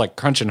so I was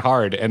crunching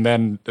hard, and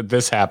then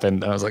this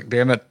happened, and I was like,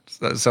 damn it.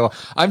 So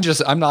I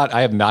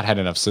have not had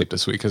enough sleep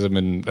this week because I've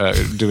been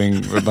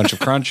doing a bunch of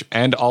crunch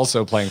and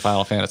also playing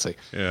Final Fantasy.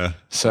 Yeah.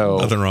 So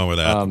nothing wrong with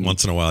that.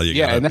 Once in a while,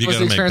 and that was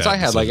the experience I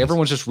had. Decisions.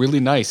 Everyone's just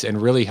really nice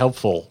and really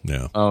helpful.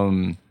 Yeah.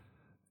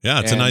 Yeah,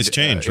 it's a nice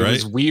change, right? It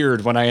was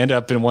weird when I ended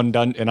up in one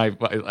dungeon, and I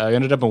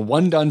ended up in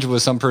one dungeon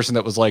with some person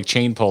that was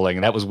chain pulling,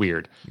 and that was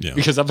weird. Yeah.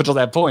 Because up until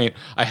that point,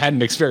 I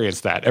hadn't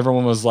experienced that.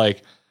 Everyone was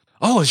like,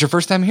 oh, it's your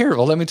first time here.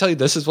 Well, let me tell you,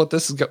 this is what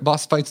this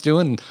boss fight's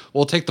doing.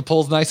 We'll take the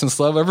pulls nice and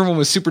slow. Everyone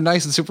was super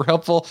nice and super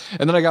helpful.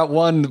 And then I got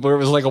one where it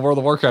was a World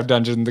of Warcraft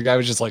dungeon. The guy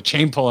was just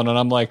chain pulling, and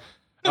I'm like,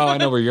 oh, I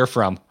know where you're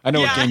from. I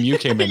know what game you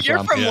came in you're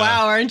from. You're from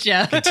WoW, aren't you?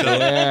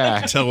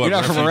 Tell what you're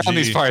not from around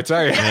these parts,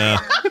 are you? Yeah.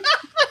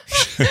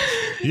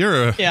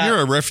 You're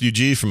a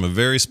refugee from a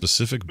very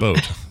specific boat.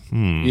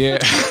 Yeah.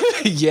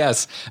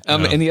 Yes.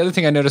 And the other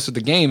thing I noticed with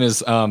the game is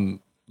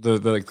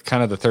the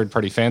kind of the third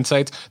party fan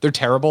sites. They're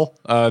terrible.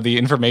 The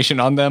information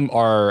on them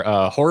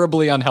are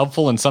horribly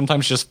unhelpful and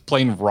sometimes just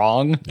plain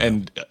wrong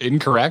and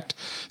incorrect.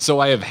 So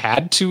I have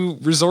had to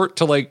resort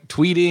to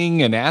tweeting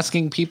and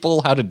asking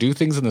people how to do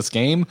things in this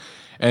game.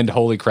 And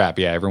holy crap,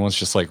 yeah, everyone's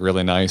just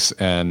really nice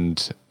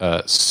and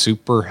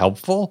super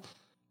helpful.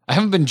 I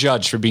haven't been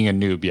judged for being a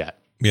noob yet.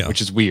 Yeah.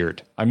 Which is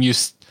weird. I'm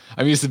used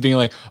to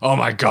being oh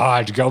my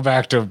God, go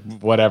back to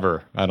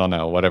whatever. I don't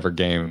know, whatever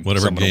game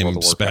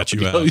spat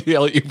you out.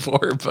 Yell at you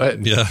for,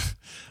 but yeah.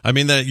 I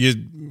mean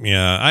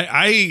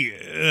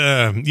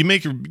you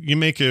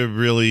make a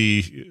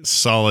really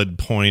solid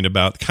point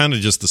about kind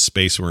of just the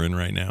space we're in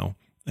right now,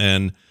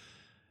 and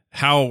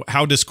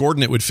how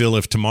discordant it would feel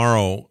if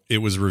tomorrow it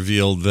was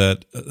revealed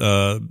that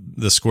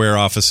the Square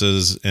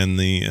offices and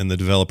the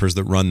developers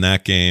that run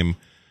that game,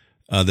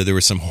 that there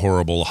was some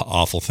horrible,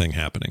 awful thing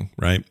happening,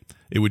 right?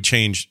 It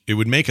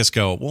would make us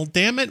go, well,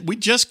 damn it, we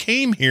just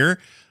came here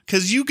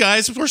because you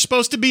guys were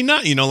supposed to be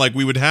not,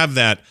 we would have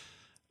that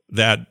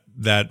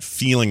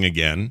feeling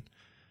again.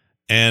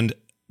 And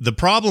the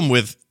problem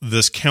with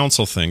this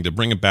council thing, to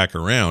bring it back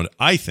around,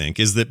 I think,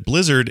 is that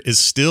Blizzard is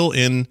still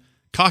in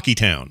cocky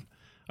town.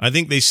 I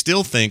think they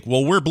still think,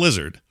 well, we're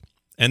Blizzard,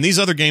 and these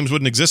other games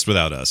wouldn't exist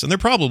without us. And they're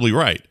probably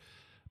right.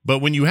 But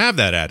when you have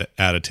that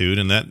attitude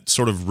and that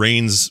sort of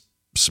reigns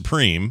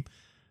supreme,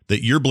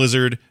 that you're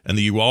Blizzard and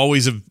that you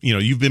always have,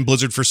 you've been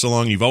Blizzard for so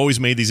long, you've always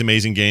made these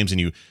amazing games, and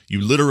you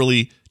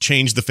literally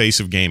changed the face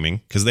of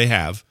gaming, because they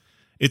have,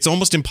 it's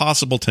almost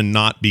impossible to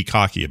not be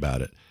cocky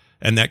about it.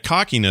 And that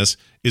cockiness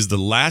is the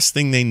last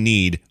thing they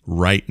need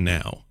right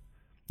now.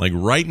 Like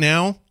right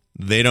now,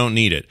 they don't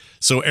need it.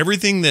 So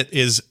everything that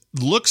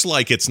looks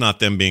like it's not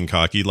them being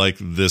cocky, like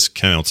this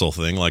council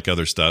thing, like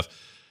other stuff,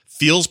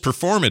 feels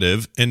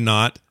performative and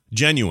not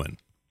genuine.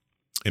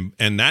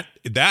 And that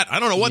I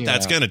don't know what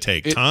that's going to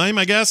take. Time,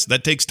 I guess.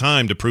 That takes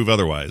time to prove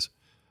otherwise.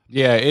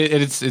 Yeah,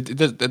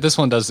 this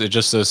one does. It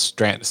just does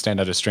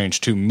stand out as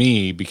strange to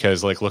me,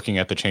 because like looking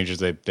at the changes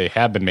they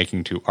have been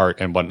making to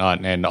art and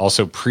whatnot, and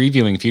also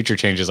previewing future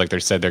changes, like they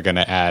said they're going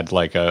to add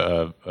like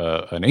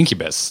an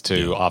incubus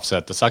to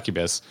offset the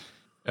succubus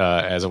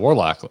as a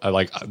warlock.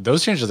 Like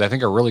those changes, I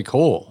think are really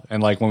cool.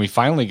 And like when we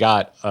finally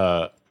got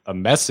a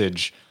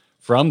message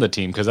from the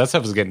team, because that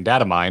stuff was getting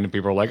data mined, and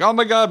people are like, "Oh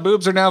my god,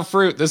 boobs are now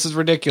fruit. This is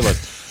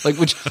ridiculous." Like,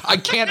 which I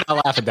can't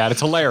laugh at that. It's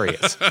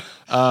hilarious.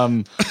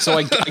 So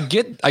I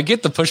get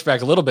the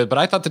pushback a little bit, but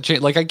I thought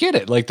I get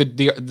it. Like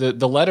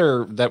the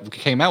letter that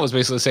came out was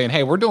basically saying,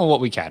 "Hey, we're doing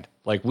what we can.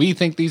 Like we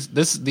think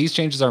these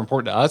changes are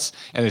important to us,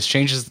 and it's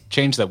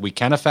change that we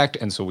can affect,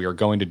 and so we are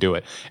going to do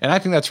it." And I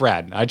think that's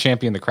rad. I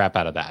champion the crap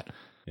out of that.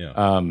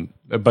 Yeah.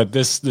 But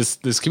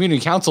this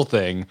community council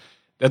thing,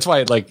 that's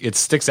why it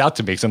sticks out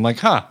to me, because I'm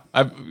like,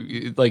 I've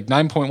like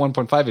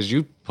 9.1.5 is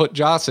you put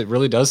Joss. It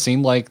really does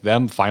seem like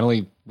them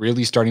finally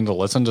really starting to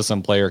listen to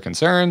some player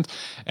concerns,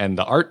 and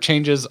the art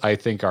changes I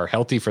think are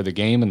healthy for the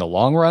game in the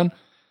long run.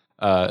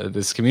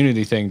 This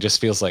community thing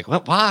just feels like,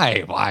 well,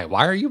 why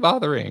are you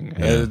bothering?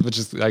 Yeah. Which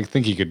is, I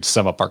think you could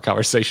sum up our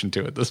conversation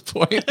to at this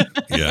point.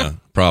 Yeah,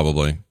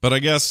 probably. But I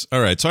guess,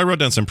 all right, so I wrote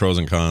down some pros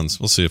and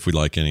cons. We'll see if we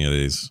like any of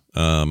these.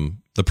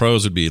 The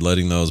pros would be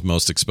letting those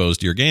most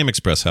exposed to your game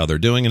express how they're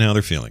doing and how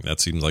they're feeling.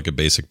 That seems like a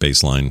basic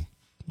baseline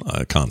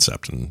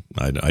concept, and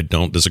I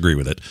don't disagree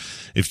with it.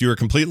 If you are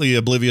completely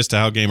oblivious to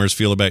how gamers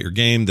feel about your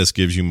game, this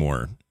gives you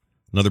more.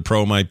 Another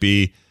pro might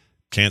be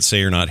can't say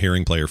you're not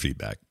hearing player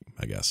feedback,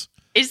 I guess.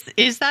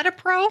 Is that a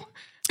pro?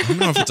 I don't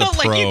know if it's a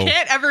pro. Like you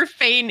can't ever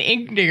feign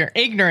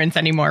ignorance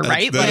anymore,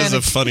 right? That is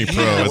a funny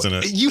pro, isn't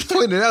it? You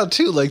pointed out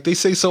too, like they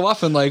say so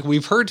often, like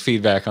we've heard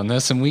feedback on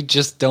this, and we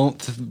just don't.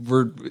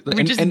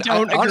 We just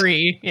don't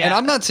agree. Yeah. And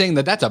I'm not saying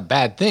that that's a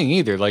bad thing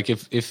either. Like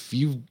if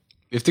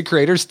the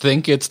creators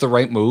think it's the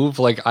right move,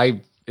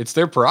 it's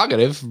their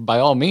prerogative by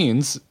all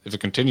means. If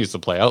it continues to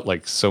play out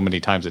like so many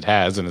times it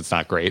has, and it's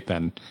not great,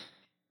 then.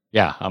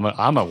 Yeah,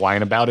 I'm a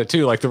whine about it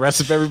too, like the rest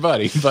of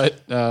everybody.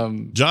 But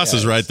Joss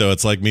is right though.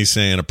 It's like me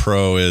saying a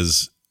pro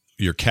is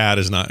your cat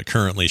is not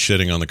currently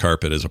shitting on the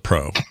carpet is a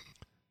pro.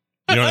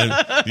 You know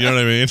what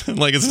I mean?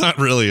 Like it's not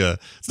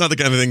the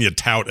kind of thing you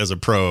tout as a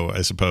pro,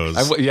 I suppose.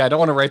 I don't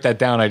want to write that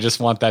down. I just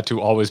want that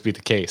to always be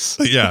the case.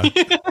 Yeah.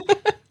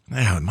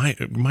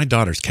 My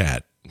daughter's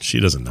cat, she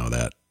doesn't know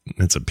that.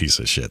 It's a piece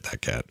of shit,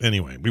 that cat.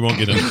 Anyway, we won't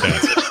get into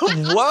cats.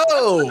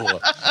 Whoa!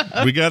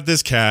 We got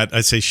this cat.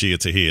 I say she,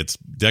 it's a he. It's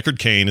Deckard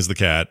Cain is the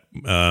cat.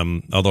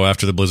 Although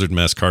after the Blizzard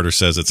mess, Carter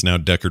says it's now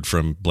Deckard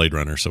from Blade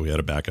Runner, so we had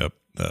a backup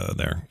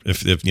there.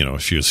 If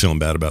she was feeling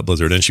bad about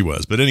Blizzard, and she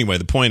was. But anyway,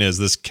 the point is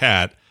this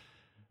cat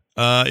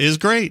is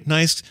great.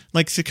 Nice,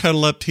 likes to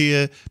cuddle up to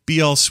you,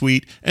 be all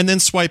sweet, and then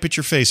swipe at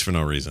your face for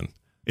no reason.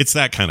 It's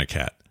that kind of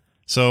cat.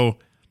 So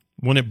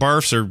when it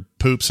barfs or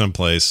poops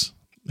someplace,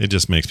 it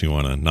just makes me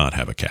want to not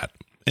have a cat.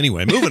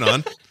 Anyway, moving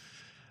on.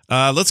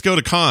 Let's go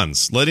to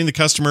cons. Letting the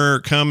customer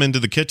come into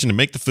the kitchen to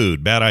make the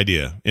food. Bad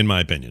idea, in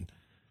my opinion.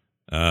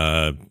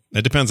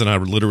 It depends on how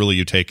literally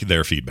you take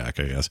their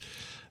feedback, I guess.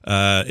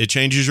 It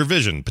changes your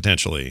vision,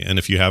 potentially. And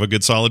if you have a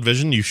good, solid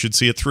vision, you should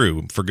see it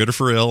through. For good or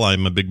for ill,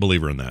 I'm a big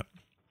believer in that.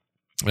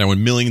 Now,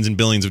 when millions and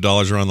billions of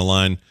dollars are on the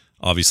line,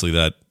 obviously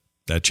that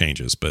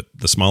changes. But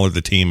the smaller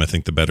the team, I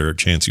think the better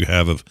chance you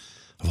have of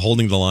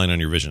holding the line on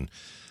your vision.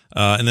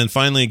 And then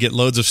finally, get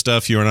loads of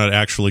stuff you are not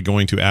actually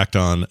going to act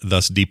on,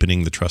 thus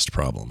deepening the trust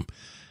problem.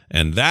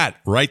 And that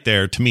right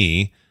there, to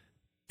me,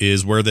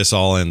 is where this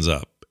all ends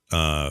up.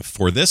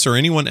 For this or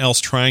anyone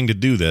else trying to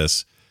do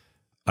this,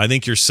 I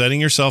think you're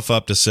setting yourself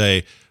up to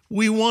say,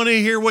 we want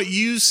to hear what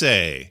you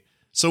say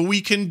so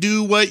we can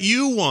do what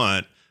you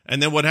want.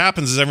 And then what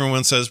happens is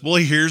everyone says, well,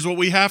 here's what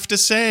we have to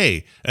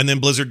say. And then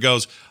Blizzard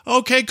goes,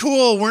 okay,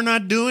 cool. We're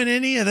not doing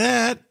any of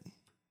that.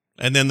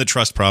 And then the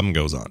trust problem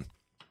goes on.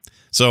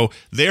 So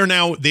they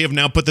have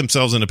now put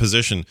themselves in a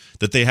position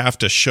that they have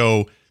to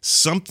show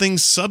something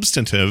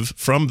substantive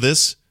from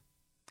this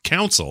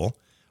council,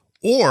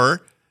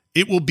 or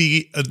it will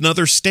be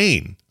another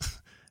stain.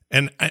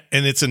 And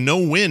it's a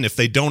no-win if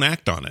they don't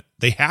act on it.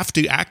 They have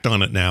to act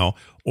on it now,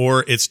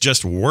 or it's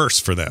just worse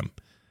for them.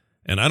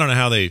 And I don't know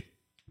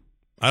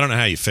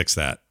how you fix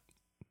that.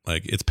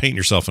 Like, it's painting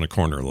yourself in a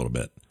corner a little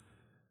bit.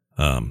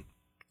 And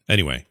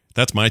Anyway,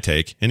 that's my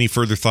take. Any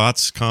further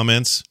thoughts,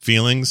 comments,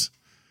 feelings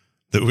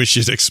that we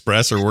should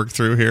express or work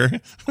through here?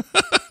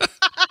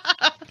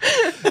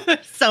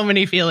 So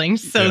many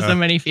feelings. So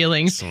many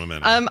feelings. So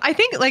many. I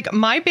think like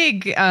my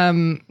big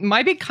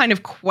kind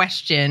of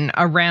question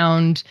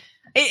around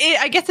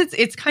I guess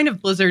it's kind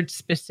of Blizzard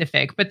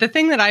specific, but the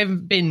thing that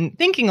I've been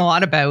thinking a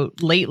lot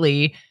about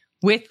lately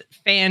with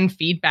fan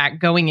feedback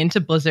going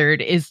into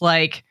Blizzard is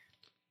like,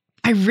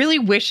 I really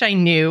wish I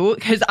knew,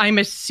 because I'm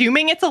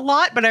assuming it's a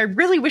lot, but I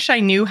really wish I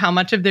knew how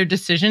much of their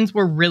decisions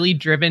were really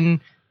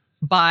driven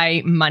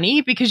by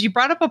money, because you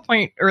brought up a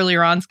point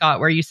earlier on, Scott,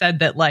 where you said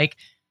that like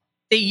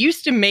they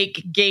used to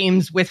make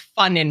games with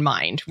fun in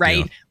mind,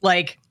 right? Yeah.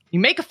 Like you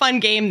make a fun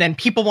game, then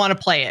people want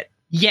to play it.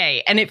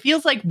 Yay. And it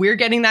feels like we're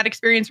getting that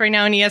experience right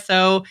now in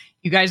ESO.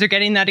 You guys are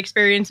getting that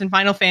experience in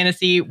Final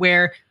Fantasy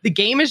where the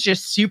game is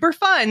just super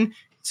fun.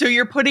 So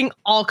you're putting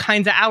all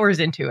kinds of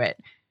hours into it.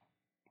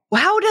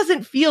 WoW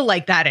doesn't feel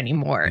like that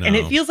anymore. No. And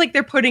it feels like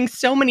they're putting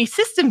so many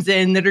systems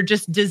in that are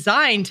just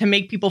designed to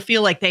make people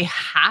feel like they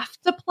have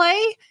to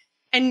play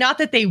and not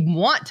that they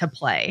want to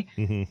play.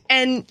 Mm-hmm.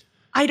 And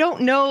I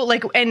don't know,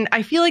 like, and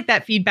I feel like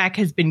that feedback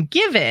has been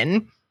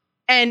given.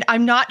 And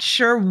I'm not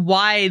sure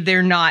why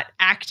they're not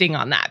acting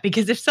on that.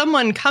 Because if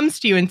someone comes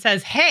to you and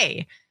says,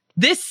 hey,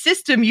 this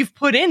system you've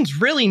put in is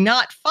really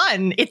not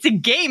fun. It's a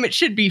game. It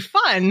should be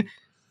fun.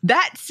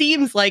 That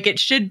seems like it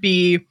should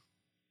be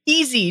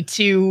easy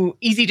to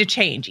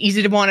change,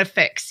 easy to want to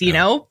fix, you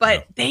know,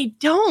 but they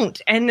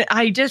don't. And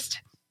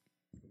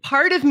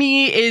part of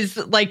me is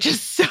like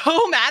just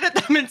so mad at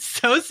them and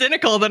so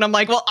cynical that I'm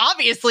like, well,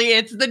 obviously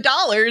it's the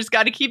dollars,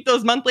 got to keep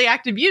those monthly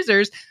active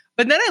users.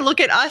 But then I look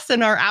at us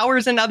and our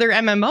hours and other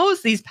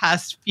MMOs these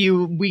past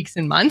few weeks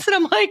and months, and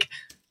I'm like,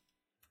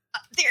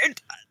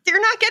 they're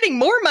not getting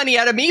more money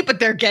out of me, but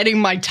they're getting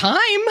my time.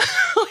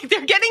 Like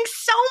they're getting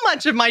so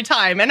much of my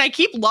time. And I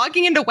keep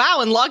logging into WoW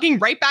and logging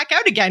right back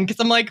out again because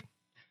I'm like,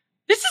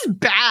 this is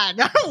bad.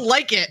 I don't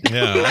like it.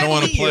 Yeah, I don't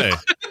want to play.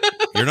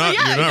 You're not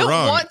wrong. I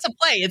don't want to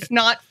play. It's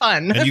not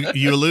fun. And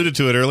you alluded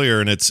to it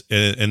earlier, and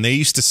and they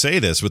used to say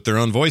this with their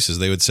own voices.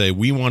 They would say,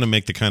 we want to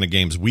make the kind of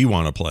games we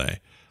want to play.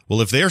 Well,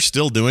 if they're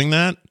still doing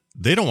that,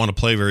 they don't want to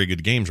play very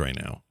good games right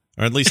now,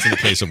 or at least in the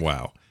case of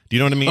WoW. Do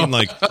you know what I mean?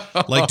 Like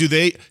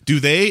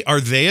are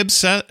they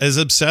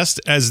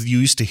obsessed as you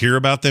used to hear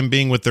about them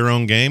being with their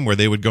own game, where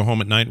they would go home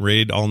at night,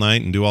 raid all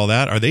night, and do all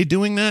that? Are they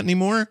doing that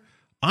anymore?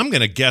 I'm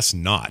gonna guess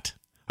not.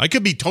 I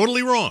could be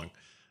totally wrong.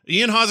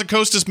 Ian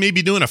Hazzikostas may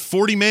be doing a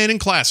 40-man in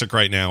Classic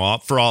right now.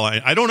 For all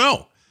I don't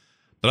know,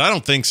 but I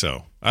don't think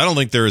so. I don't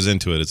think they're as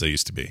into it as they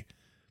used to be,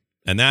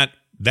 and that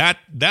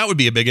would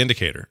be a big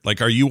indicator.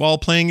 Like, are you all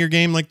playing your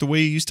game like the way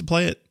you used to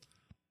play it?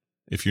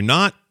 If you're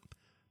not,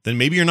 then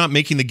maybe you're not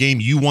making the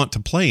game you want to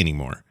play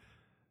anymore.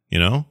 You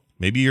know,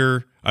 maybe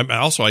you're.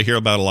 I hear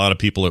about a lot of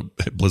people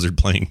at Blizzard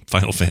playing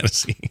Final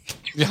Fantasy.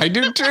 Yeah, I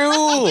do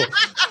too.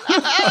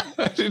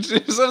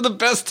 Some of the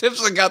best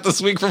tips I got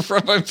this week from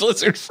my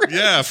Blizzard friends.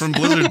 Yeah, from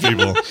Blizzard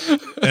people,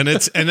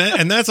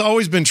 and that's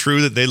always been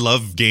true that they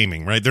love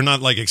gaming, right? They're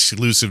not like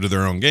exclusive to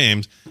their own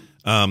games.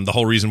 The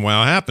whole reason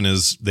WoW happened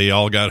is they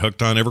all got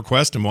hooked on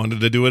EverQuest and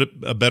wanted to do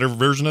a better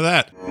version of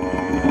that.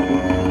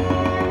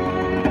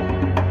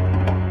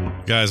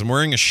 Guys, I'm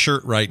wearing a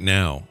shirt right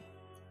now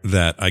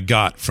that I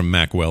got from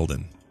Mack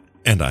Weldon,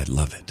 and I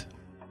love it.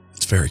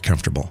 It's very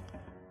comfortable.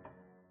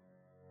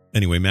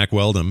 Anyway, Mack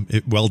Weldon,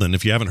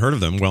 if you haven't heard of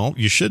them, well,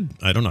 you should.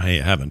 I don't know how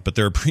you haven't, but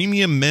they're a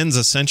premium men's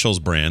essentials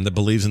brand that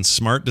believes in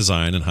smart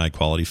design and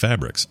high-quality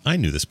fabrics. I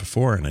knew this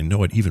before, and I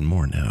know it even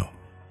more now.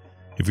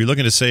 If you're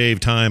looking to save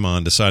time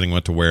on deciding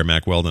what to wear,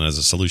 Mack Weldon has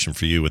a solution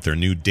for you with their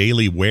new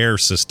Daily Wear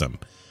system.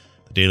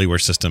 The Daily Wear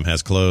system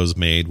has clothes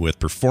made with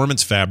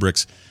performance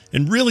fabrics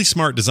and really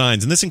smart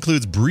designs, and this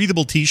includes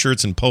breathable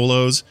t-shirts and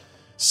polos,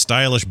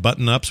 stylish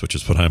button-ups, which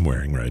is what I'm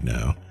wearing right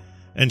now,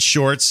 and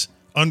shorts,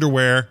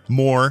 underwear,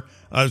 more.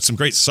 Some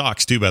great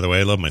socks, too, by the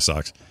way. I love my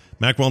socks.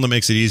 Mack Weldon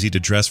makes it easy to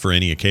dress for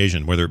any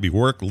occasion, whether it be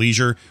work,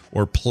 leisure,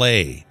 or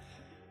play.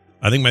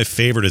 I think my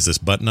favorite is this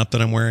button-up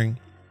that I'm wearing.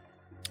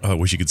 Oh, I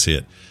wish you could see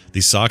it.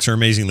 These socks are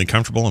amazingly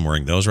comfortable. I'm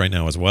wearing those right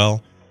now as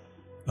well.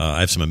 I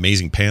have some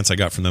amazing pants I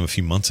got from them a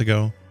few months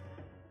ago.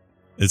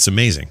 It's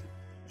amazing.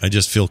 I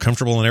just feel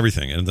comfortable in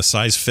everything, and the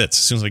size fits.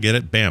 As soon as I get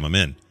it, bam, I'm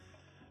in.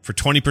 For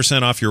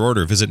 20% off your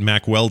order, visit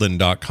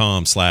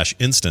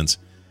MackWeldon.com/instance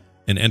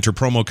and enter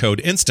promo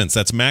code INSTANCE.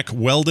 That's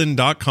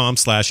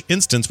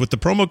MackWeldon.com/instance with the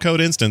promo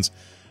code INSTANCE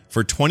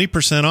for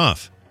 20%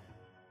 off.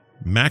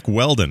 Mack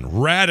Weldon,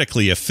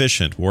 radically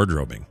efficient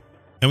wardrobing.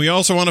 And we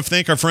also want to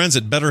thank our friends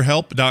at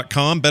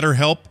BetterHelp.com.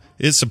 BetterHelp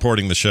is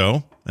supporting the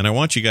show, and I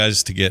want you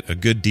guys to get a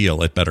good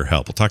deal at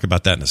BetterHelp. We'll talk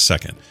about that in a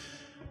second.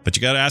 But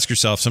you got to ask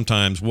yourself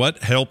sometimes, what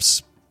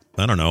helps,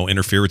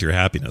 interfere with your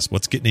happiness?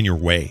 What's getting in your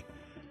way?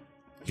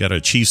 You got to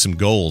achieve some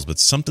goals, but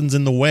something's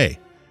in the way.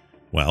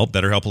 Well,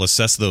 BetterHelp will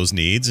assess those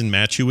needs and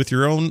match you with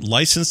your own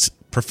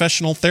licensed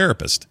professional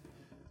therapist.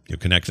 You'll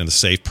connect in a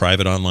safe,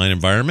 private online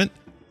environment.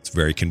 It's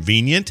very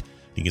convenient.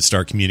 You can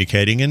start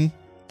communicating in,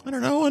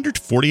 under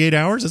 48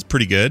 hours. That's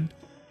pretty good.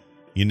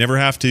 You never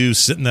have to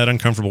sit in that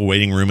uncomfortable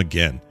waiting room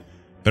again.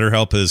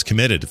 BetterHelp is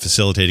committed to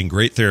facilitating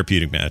great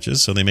therapeutic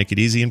matches, so they make it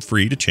easy and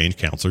free to change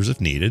counselors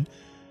if needed.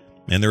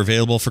 And they're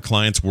available for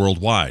clients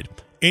worldwide.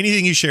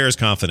 Anything you share is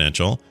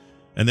confidential,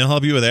 and they'll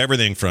help you with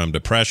everything from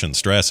depression,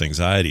 stress,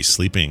 anxiety,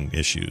 sleeping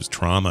issues,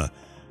 trauma,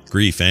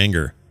 grief,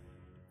 anger,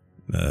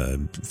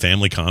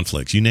 family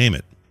conflicts, you name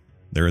it.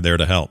 They're there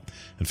to help.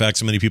 In fact,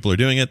 so many people are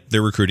doing it,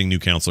 they're recruiting new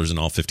counselors in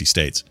all 50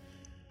 states.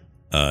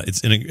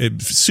 It's a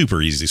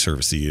super easy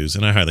service to use,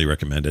 and I highly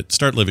recommend it.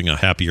 Start living a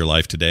happier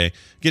life today.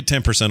 Get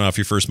 10% off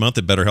your first month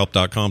at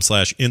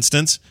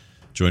BetterHelp.com/instance.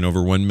 Join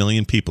over 1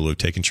 million people who've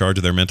taken charge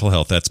of their mental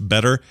health. That's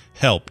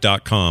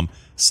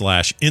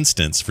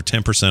BetterHelp.com/instance for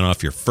 10%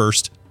 off your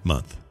first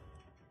month.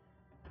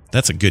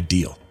 That's a good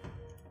deal.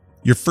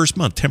 Your first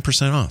month,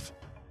 10% off.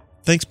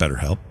 Thanks,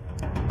 BetterHelp.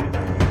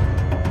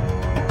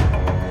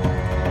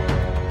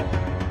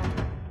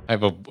 I'm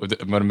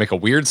going to make a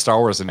weird Star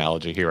Wars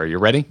analogy here. Are you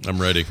ready? I'm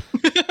ready.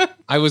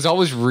 I was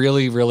always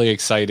really, really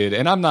excited,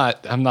 and I'm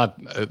not.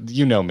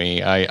 You know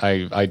me.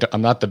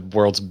 I'm not the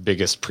world's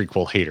biggest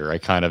prequel hater. I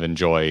kind of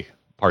enjoy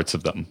parts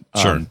of them.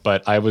 Sure.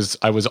 But I was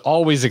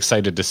always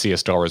excited to see a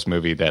Star Wars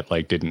movie that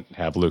like didn't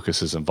have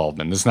Lucas's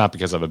involvement. It's not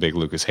because I'm a big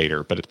Lucas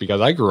hater, but it's because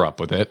I grew up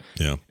with it.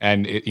 Yeah.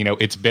 And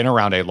it's been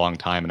around a long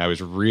time, and I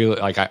was really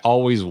like, I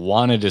always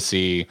wanted to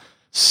see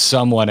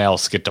someone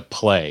else get to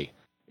play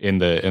in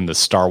the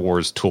Star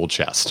Wars tool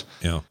chest.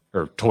 Yeah.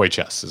 Or toy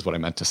chest is what I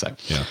meant to say.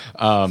 Yeah.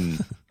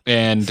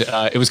 And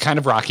it was kind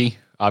of rocky,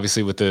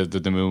 obviously, with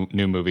the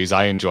new movies.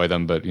 I enjoy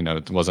them, but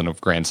it wasn't a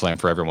grand slam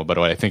for everyone. But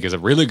what I think is a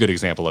really good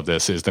example of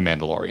this is The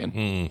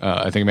Mandalorian.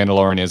 I think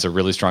Mandalorian is a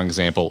really strong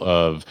example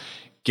of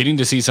getting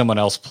to see someone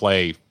else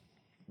play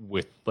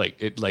with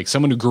like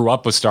someone who grew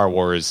up with Star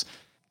Wars.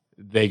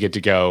 They get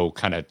to go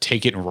kind of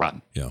take it and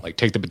run, like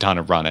take the baton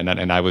and run.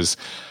 And I was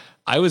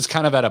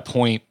kind of at a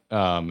point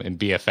in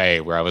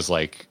BFA where I was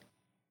like,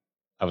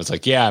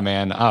 yeah,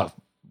 man,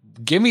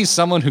 give me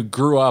someone who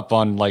grew up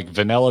on like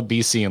vanilla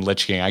BC and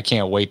Lich King. I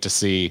can't wait to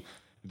see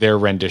their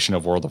rendition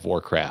of World of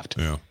Warcraft.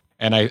 Yeah.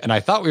 And I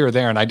thought we were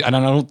there, and I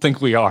don't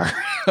think we are.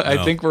 No.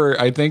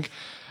 I think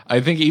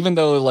even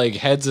though like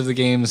heads of the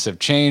games have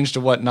changed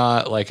and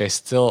whatnot, like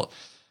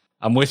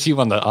I'm with you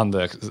on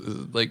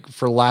the like,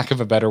 for lack of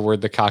a better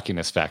word, the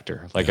cockiness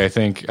factor. Like I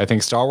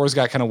think Star Wars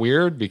got kind of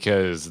weird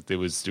because it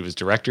was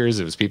directors,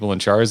 it was people in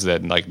charge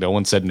that like no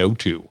one said no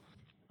to.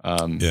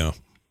 Yeah.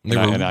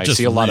 And I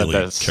see a lot of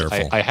this.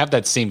 I have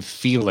that same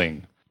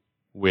feeling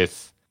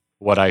with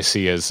what I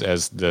see as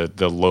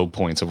the low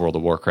points of World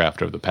of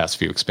Warcraft over the past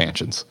few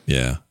expansions.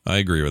 Yeah, I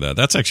agree with that.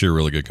 That's actually a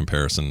really good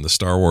comparison. The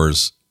Star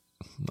Wars,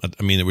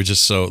 I mean, it was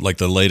just so, like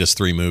the latest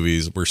 3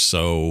 movies were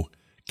so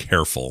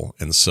careful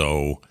and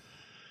so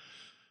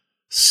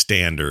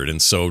standard and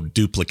so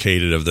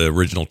duplicated of the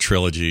original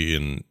trilogy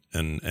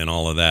and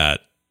all of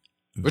that.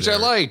 Which I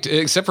liked,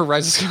 except for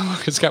Rise of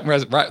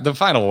Skywalker. The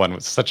final one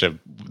was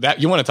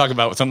that you want to talk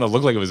about something that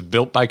looked like it was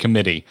built by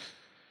committee.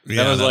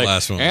 Yeah, that like,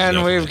 last one.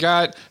 And we've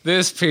got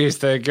this piece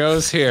that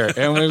goes here,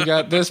 and we've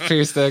got this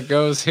piece that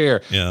goes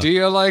here. Yeah. Do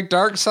you like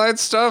dark side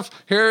stuff?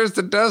 Here's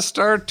the Death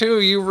Star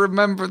too. You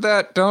remember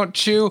that,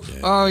 don't you? Yeah.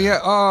 Oh yeah.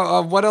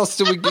 Oh, what else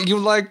do we? You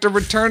like the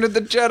Return of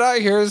the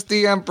Jedi? Here's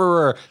the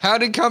Emperor.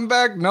 How'd he come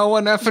back? No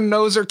one effing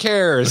knows or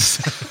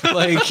cares.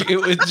 Like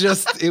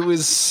it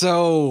was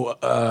so.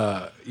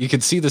 You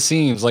could see the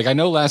seams. Like I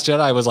know Last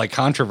Jedi was like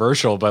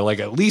controversial, but like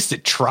at least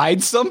it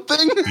tried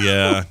something.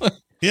 Yeah.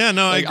 Yeah,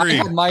 no, like, I agree.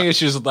 I had my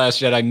issues with Last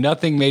Jedi.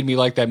 Nothing made me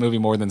like that movie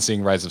more than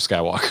seeing Rise of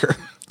Skywalker.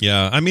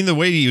 Yeah, I mean, the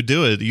way you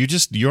do it,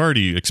 you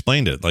already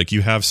explained it. Like,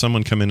 you have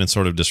someone come in and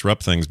sort of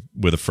disrupt things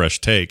with a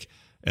fresh take,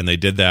 and they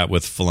did that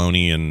with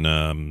Filoni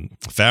and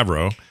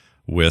Favreau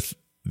with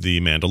The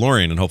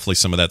Mandalorian, and hopefully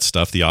some of that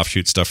stuff, the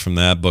offshoot stuff from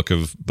that book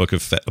of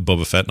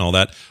Boba Fett and all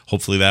that,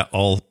 hopefully that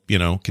all,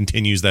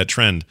 continues that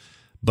trend.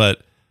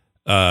 But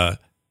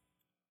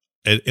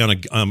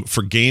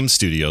for game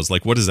studios,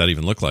 like what does that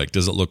even look like?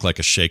 Does it look like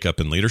a shakeup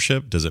in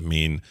leadership? Does it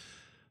mean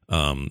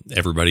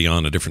everybody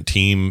on a different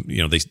team?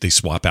 They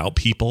swap out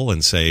people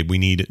and say we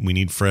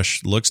need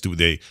fresh looks. Do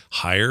they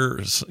hire?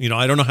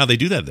 I don't know how they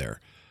do that there.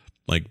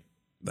 Like,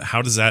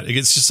 how does that?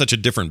 It's just such a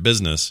different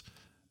business,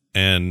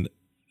 and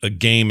a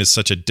game is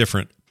such a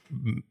different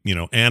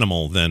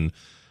animal than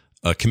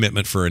a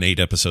commitment for an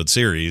 8-episode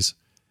series.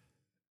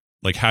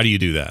 Like, how do you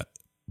do that?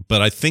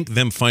 But I think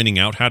them finding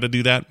out how to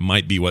do that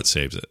might be what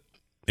saves it.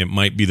 It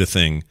might be the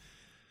thing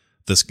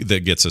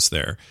that gets us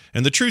there.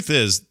 And the truth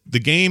is, the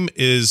game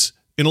is,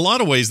 in a lot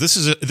of ways, this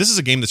is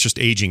a game that's just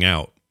aging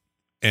out.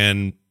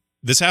 And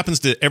this happens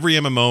to every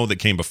MMO that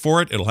came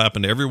before it. It'll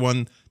happen to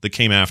everyone that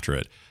came after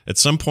it. At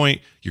some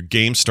point, your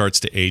game starts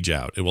to age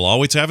out. It will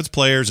always have its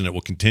players, and it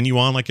will continue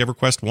on like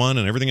EverQuest 1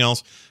 and everything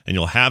else, and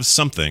you'll have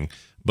something,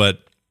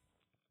 but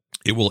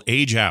it will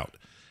age out.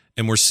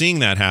 And we're seeing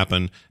that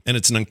happen, and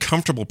it's an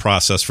uncomfortable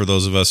process for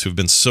those of us who've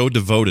been so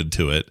devoted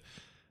to it.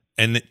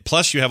 And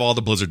plus, you have all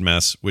the Blizzard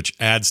mess, which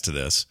adds to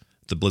this,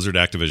 the Blizzard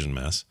Activision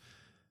mess.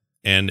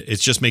 And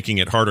it's just making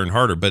it harder and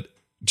harder. But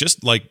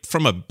just like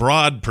from a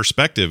broad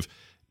perspective,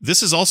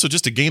 this is also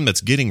just a game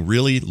that's getting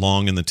really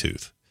long in the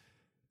tooth.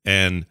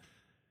 And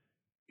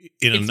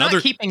it's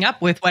not keeping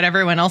up with what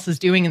everyone else is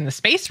doing in the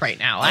space right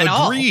now at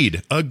all.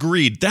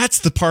 Agreed. That's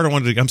the part I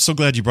wanted to. I'm so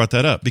glad you brought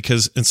that up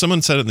because, and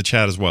someone said it in the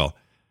chat as well.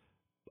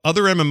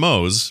 Other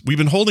MMOs, we've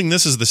been holding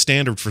this as the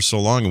standard for so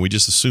long, and we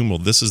just assume, well,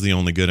 this is the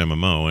only good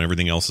MMO, and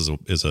everything else is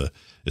a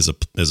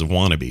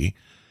wannabe.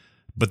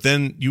 But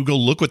then you go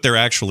look what they're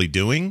actually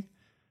doing,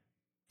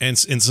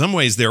 and in some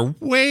ways they're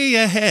way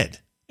ahead.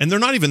 And they're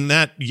not even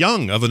that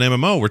young of an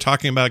MMO. We're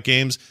talking about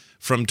games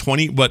from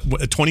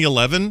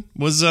 2011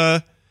 was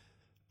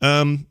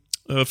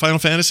Final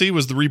Fantasy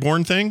was the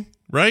Reborn thing,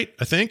 right?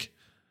 I think.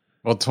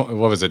 Well,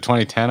 what was it?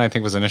 2010, I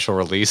think, was initial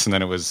release, and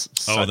then it was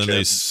such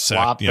a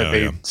flop that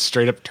they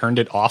straight up turned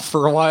it off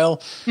for a while.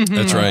 Mm-hmm.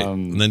 That's right.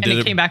 And then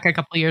it came back a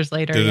couple years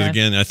later. Did it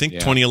again, I think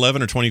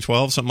 2011 or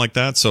 2012, something like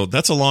that. So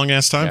that's a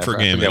long-ass time for a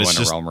game. I forget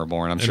when Realm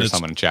Reborn. I'm sure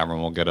someone in chat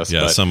room will get us.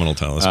 Yeah, someone will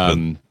tell us. But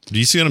do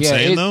you see what I'm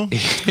saying, though?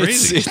 It's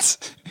crazy.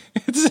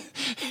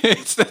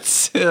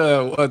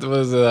 What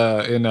was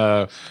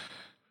in...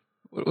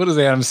 What is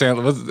Adam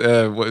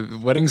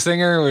Sandler? Wedding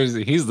Singer?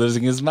 He's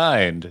losing his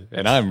mind,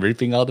 and I'm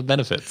reaping all the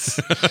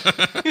benefits.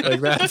 Like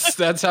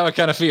that's how it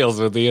kind of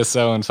feels with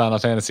ESO and Final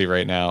Fantasy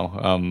right now.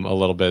 A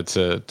little bit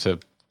to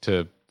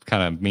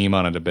kind of meme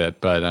on it a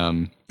bit, but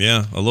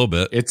yeah, a little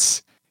bit.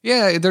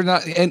 They're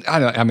not, and I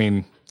don't. I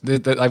mean,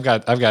 I've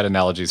got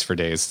analogies for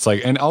days. It's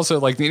like, and also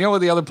like, you know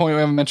what, the other point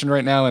we haven't mentioned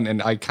right now,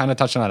 and I kind of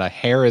touched on it a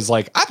hair, is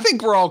like, I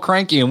think we're all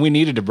cranky and we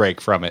needed a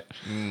break from it.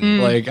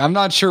 Like, I'm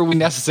not sure we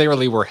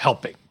necessarily were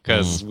helping,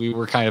 because we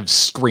were kind of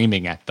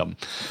screaming at them,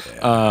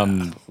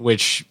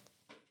 which,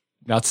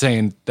 not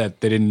saying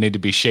that they didn't need to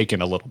be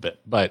shaken a little bit,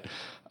 but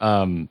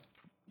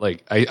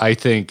like I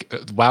think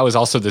WoW is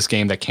also this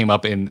game that came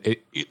up in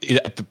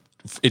it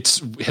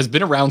has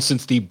been around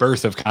since the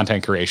birth of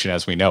content creation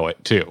as we know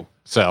it too.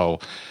 So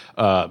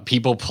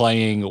people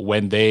playing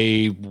when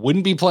they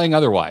wouldn't be playing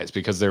otherwise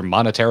because they're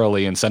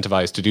monetarily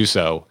incentivized to do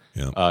so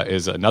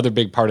is another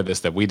big part of this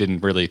that we didn't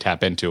really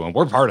tap into, and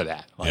we're part of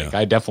that. Like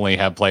I definitely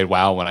have played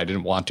WoW when I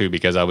didn't want to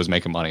because I was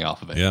making money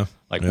off of it.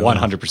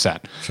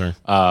 100%. Sure.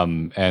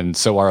 And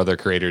so are other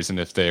creators, and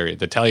if they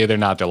tell you they're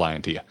not, they're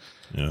lying to you.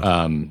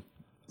 Yeah.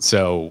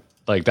 So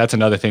like that's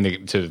another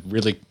thing to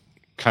really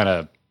kind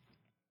of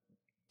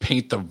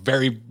paint the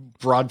very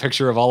broad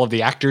picture of all of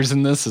the actors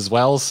in this as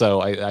well. So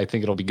I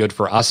think it'll be good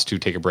for us to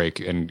take a break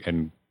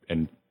and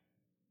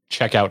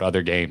check out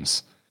other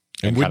games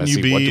and kind of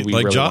see what do we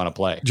really want to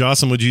play.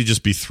 Jocelyn, would you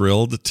just be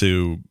thrilled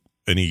to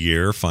in a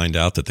year find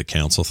out that the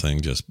council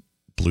thing just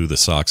blew the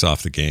socks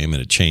off the game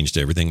and it changed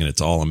everything and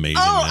it's all amazing?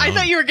 Oh, now? I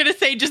thought you were going to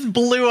say just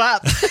blew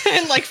up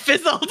and like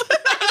fizzled.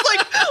 I was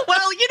like,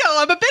 well, you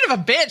know, I'm a bit of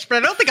a bitch,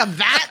 but I don't think I'm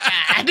that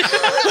bad.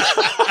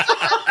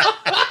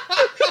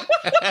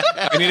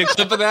 I need a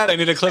clip of that. I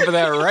need a clip of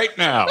that right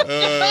now.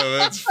 Oh,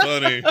 that's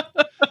funny.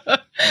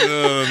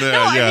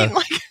 Yeah.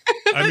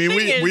 I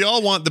mean, we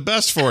all want the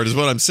best for it is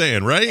what I'm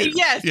saying, right?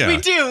 Yes,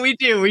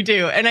 we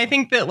do. And I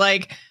think that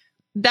like,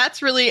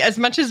 that's really, as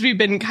much as we've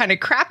been kind of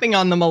crapping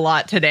on them a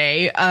lot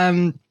today,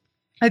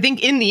 I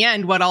think in the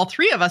end, what all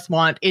three of us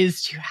want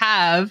is to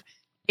have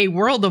a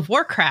World of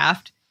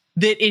Warcraft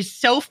that is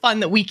so fun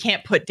that we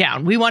can't put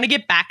down. We want to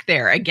get back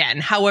there again,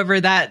 however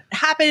that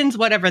happens,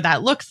 whatever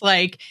that looks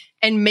like.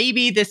 And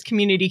maybe this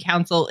community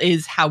council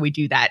is how we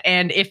do that.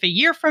 And if a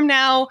year from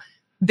now,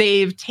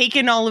 they've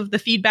taken all of the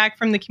feedback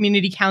from the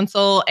community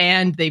council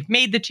and they've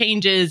made the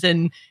changes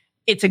and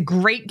it's a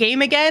great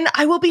game again,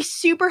 I will be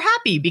super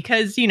happy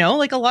because, you know,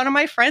 like a lot of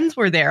my friends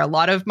were there. A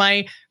lot of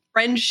my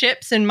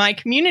friendships and my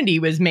community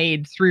was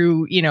made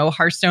through, you know,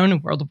 Hearthstone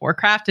and World of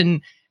Warcraft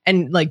and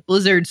like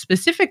Blizzard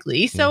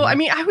specifically. So, I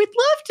mean, I would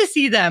love to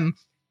see them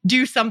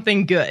do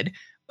something good.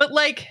 But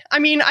like, I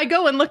mean, I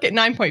go and look at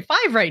 9.5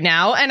 right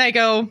now and I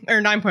go,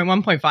 or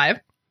 9.1.5,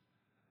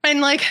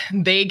 and like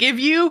they give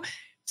you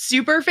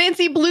super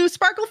fancy blue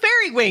sparkle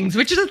fairy wings,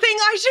 which is a thing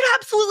I should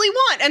absolutely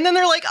want. And then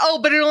they're like, oh,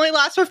 but it only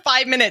lasts for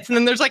 5 minutes. And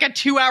then there's like a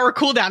 2-hour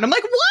cooldown. I'm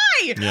like,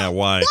 why? Yeah,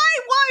 why?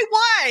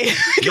 Why?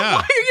 Yeah.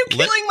 Why are you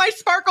killing my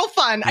sparkle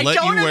fun? I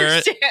don't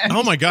understand.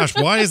 Oh my gosh,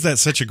 why is that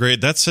such a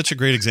great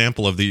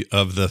example of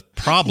the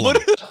problem? What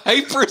a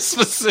hyper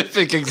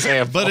specific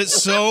example. But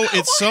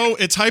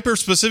it's hyper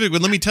specific.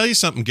 But let me tell you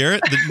something,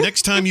 Garrett. The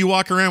next time you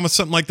walk around with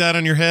something like that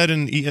on your head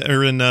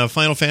or in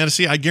Final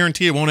Fantasy, I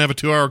guarantee it won't have a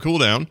 2-hour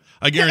cooldown.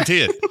 I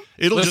guarantee it.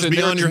 It'll just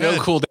be on your head.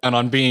 No cooldown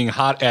on being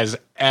hot as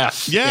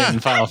F in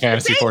Final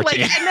Fantasy 14. Like,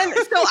 and then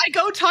so I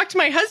go talk to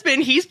my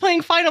husband. He's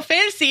playing Final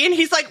Fantasy, and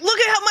he's like, "Look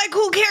at how my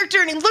cool character,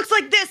 and he looks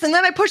like this." And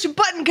then I push a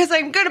button because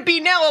I'm gonna be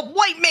now a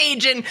white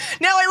mage, and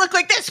now I look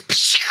like this.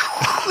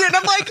 And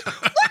I'm like,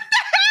 "What the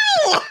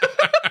hell?"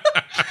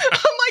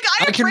 I'm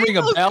like, I can ring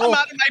a bell come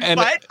out of my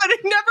butt, but it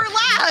never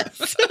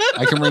lasts.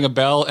 I can ring a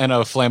bell, and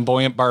a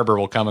flamboyant barber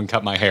will come and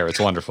cut my hair. It's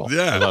wonderful.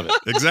 Yeah, I love it.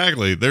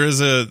 Exactly. There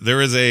is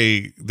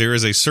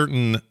a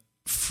certain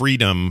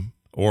freedom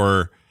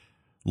or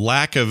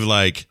lack of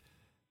like,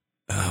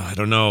 I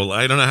don't know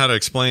how to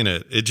explain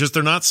it. It just,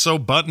 they're not so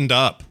buttoned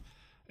up,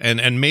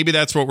 and maybe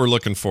that's what we're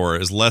looking for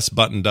is less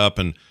buttoned up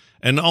and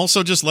And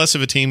also just less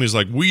of a team who's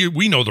like,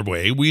 we know the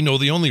way. We know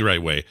the only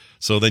right way.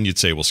 So then you'd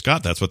say, well,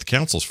 Scott, that's what the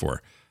council's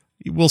for.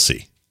 We'll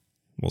see.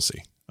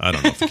 I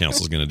don't know if the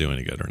council's going to do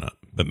any good or not,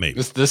 but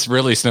maybe. This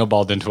really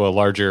snowballed into a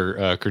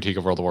larger critique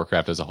of World of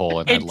Warcraft as a whole.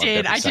 And it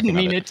did. I didn't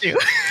mean it to.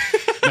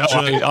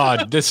 No,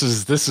 this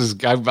is.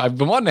 I've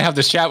been wanting to have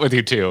this chat with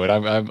you too, and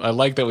I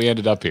like that we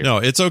ended up here. No,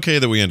 it's okay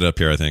that we ended up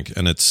here. I think,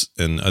 and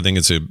I think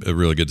it's a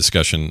really good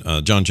discussion.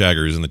 John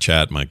Jagger, who's in the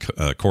chat, my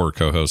core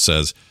co-host,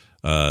 says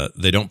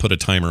they don't put a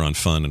timer on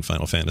fun in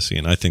Final Fantasy,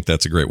 and I think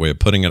that's a great way of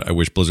putting it. I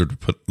wish Blizzard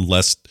would put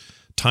less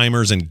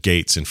timers and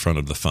gates in front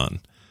of the fun.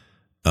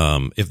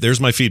 If there's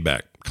my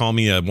feedback, call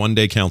me a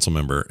one-day council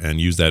member and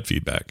use that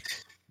feedback.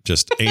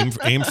 Just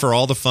aim for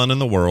all the fun in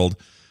the world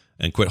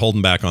and quit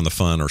holding back on the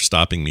fun or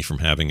stopping me from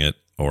having it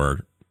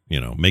or,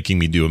 making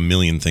me do a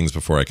million things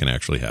before I can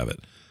actually have it.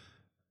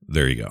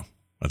 There you go.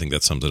 I think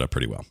that sums it up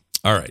pretty well.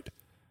 All right.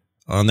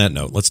 On that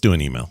note, let's do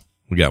an email.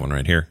 We got one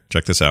right here.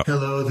 Check this out.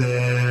 Hello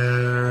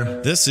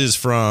there. This is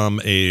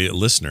from a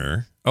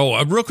listener.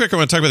 Oh, real quick, I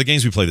want to talk about the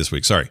games we played this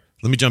week. Sorry.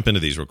 Let me jump into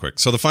these real quick.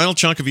 So the final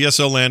chunk of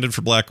ESO landed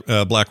for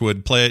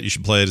Blackwood. Play it. You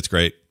should play it. It's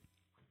great.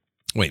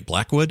 Wait,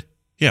 Blackwood?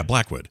 Yeah,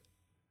 Blackwood.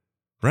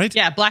 Right?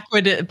 Yeah,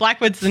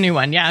 Blackwood's the new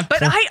one. Yeah. But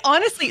I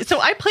honestly, so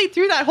I played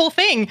through that whole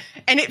thing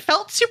and it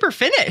felt super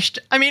finished.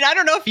 I mean, I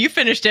don't know if you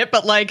finished it,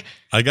 but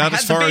I got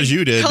as far as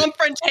you did.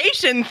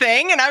 Confrontation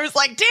thing. And I was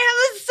like, damn,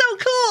 this is so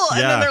cool.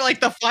 And then they're like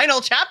the final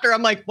chapter.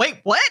 I'm like, wait,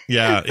 what?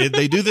 Yeah,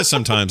 they do this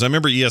sometimes. I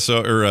remember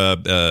ESO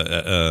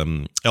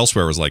or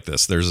Elsewhere was like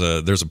this. There's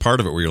a part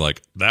of it where you're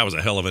like, that was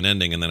a hell of an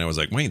ending. And then I was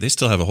like, wait, they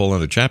still have a whole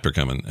other chapter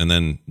coming. And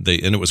then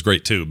and it was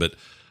great too. But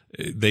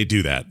they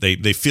do that.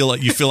 They feel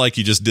like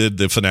you just did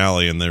the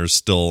finale and there's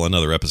still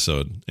another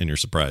episode and you're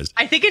surprised.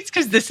 I think it's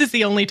because this is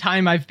the only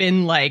time I've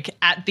been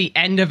at the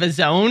end of a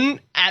zone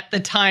at the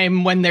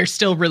time when they're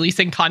still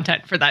releasing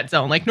content for that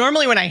zone.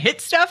 Normally when I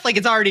hit stuff,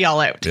 it's already all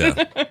out.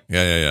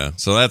 Yeah.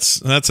 So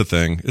that's a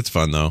thing. It's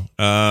fun though.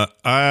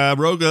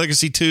 Rogue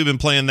Legacy 2, been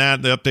playing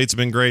that. The updates have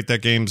been great.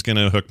 That game's going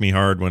to hook me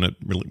hard when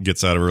it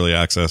gets out of early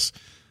access.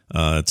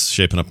 It's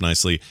shaping up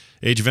nicely.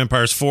 Age of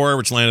Empires 4,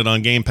 which landed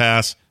on Game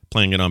Pass.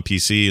 Playing it on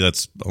PC,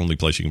 that's the only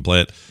place you can play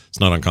it. It's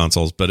not on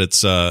consoles, but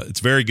it's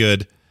very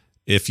good.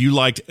 If you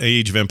liked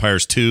Age of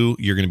Empires 2,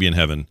 you're going to be in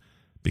heaven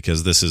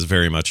because this is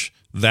very much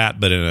that,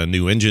 but in a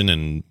new engine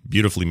and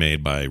beautifully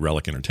made by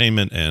Relic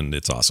Entertainment, and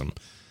it's awesome.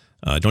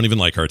 I don't even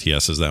like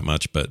RTSs that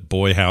much, but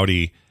boy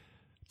howdy,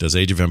 does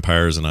Age of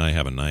Empires and I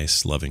have a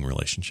nice, loving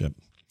relationship.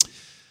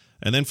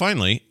 And then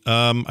finally,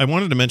 I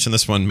wanted to mention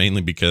this one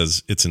mainly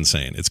because it's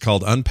insane. It's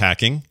called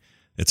Unpacking.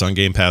 It's on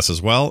Game Pass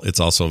as well. It's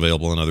also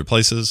available in other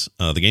places.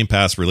 The Game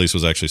Pass release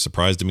was actually a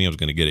surprise to me. I was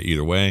going to get it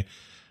either way.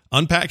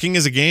 Unpacking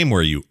is a game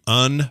where you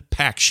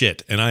unpack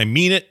shit, and I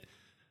mean it.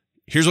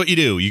 Here's what you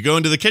do. You go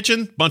into the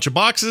kitchen, bunch of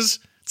boxes.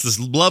 It's this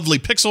lovely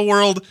pixel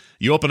world.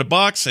 You open a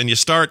box, and you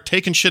start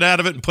taking shit out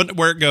of it and putting it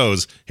where it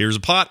goes. Here's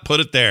a pot, put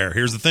it there.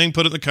 Here's the thing,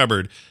 put it in the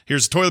cupboard.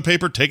 Here's the toilet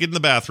paper, take it in the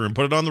bathroom,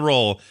 put it on the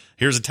roll.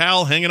 Here's a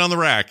towel, hang it on the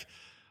rack.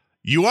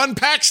 You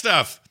unpack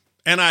stuff,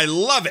 and I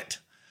love it.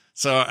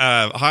 So,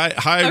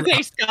 hi.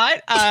 Okay,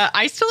 Scott.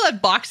 I still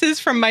have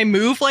boxes from my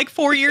move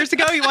 4 years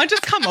ago. You want to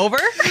just come over?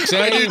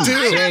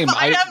 Same.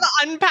 I have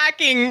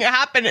unpacking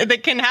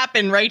that can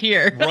happen right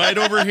here. Right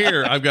over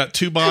here. I've got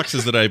 2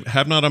 boxes that I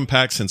have not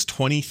unpacked since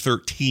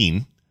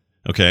 2013.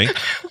 Okay,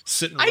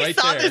 sitting right there. I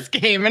saw this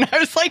game and I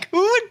was like, who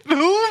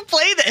would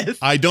play this?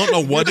 I don't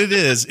know what it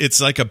is.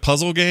 It's like a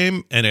puzzle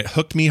game and it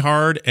hooked me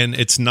hard. And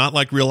it's not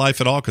like real life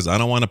at all because I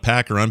don't want to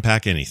pack or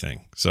unpack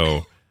anything.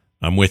 So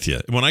I'm with you.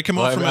 When I come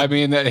home from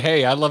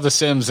hey, I love The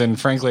Sims, and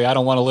frankly, I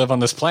don't want to live on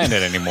this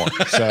planet anymore.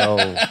 So,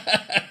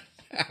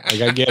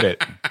 I get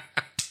it.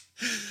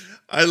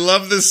 I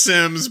love The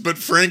Sims, but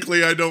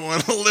frankly, I don't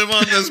want to live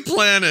on this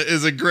planet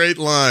is a great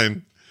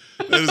line.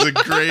 That is a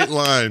great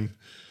line.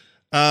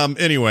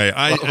 Anyway,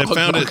 I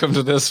found it. Welcome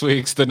to this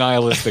week's The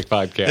Nihilistic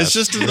Podcast. It's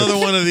just another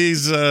one of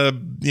these,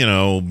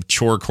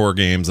 chore core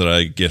games that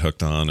I get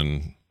hooked on,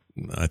 and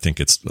I think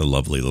it's a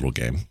lovely little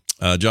game.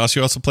 Joss,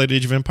 you also played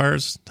Age of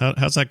Empires.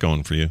 How's that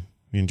going for you?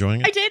 You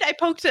enjoying it? I did.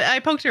 I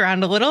poked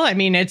around a little. I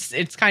mean,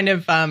 it's kind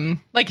of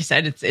like you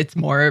said, it's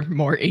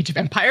more Age of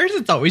Empires.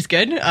 It's always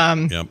good.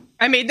 Yep.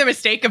 I made the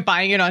mistake of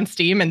buying it on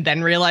Steam and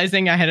then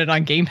realizing I had it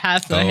on Game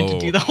Pass and I had to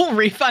do the whole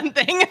refund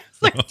thing.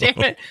 It's like, damn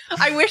it!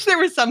 I wish there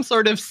was some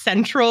sort of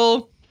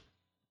central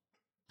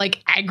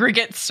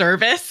aggregate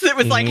service that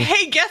was like,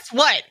 hey, guess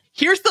what?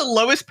 Here's the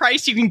lowest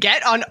price you can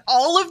get on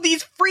all of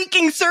these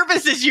freaking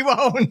services you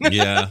own.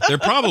 Yeah, there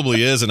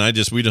probably is, and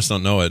we just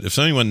don't know it. If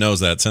anyone knows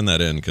that, send that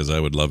in because I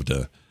would love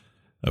to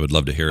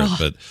hear it.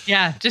 But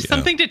yeah,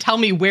 something to tell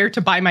me where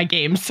to buy my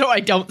games so I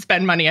don't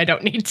spend money I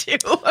don't need to.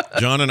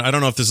 John and I don't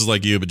know if this is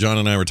like you, but John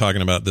and I were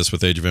talking about this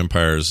with Age of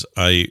Empires.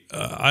 I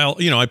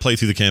play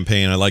through the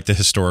campaign. I like the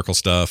historical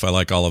stuff. I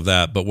like all of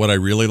that. But what I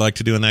really like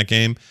to do in that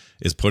game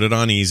is put it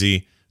on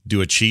easy, do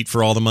a cheat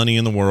for all the money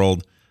in the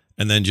world,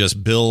 and then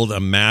just build a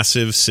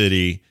massive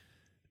city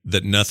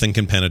that nothing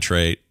can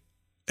penetrate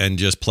and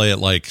just play it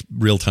like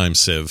real-time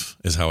Civ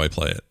is how I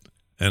play it.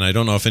 And I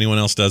don't know if anyone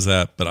else does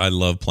that, but I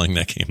love playing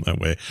that game that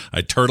way.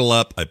 I turtle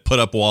up, I put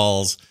up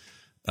walls.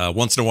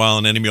 Once in a while,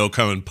 an enemy will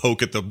come and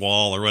poke at the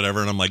wall or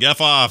whatever, and I'm like,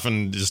 F off,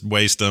 and just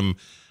waste them.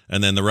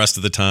 And then the rest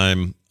of the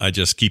time, I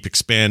just keep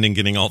expanding,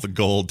 getting all the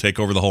gold, take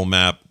over the whole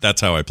map. That's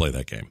how I play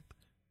that game.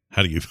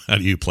 How do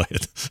you play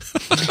it?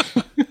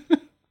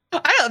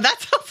 I don't.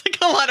 That sounds like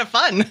a lot of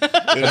fun.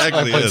 It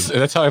actually is.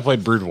 That's how I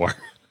played Brood War.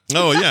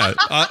 Oh yeah,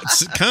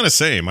 it's kind of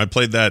same. I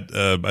played that.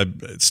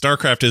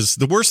 StarCraft is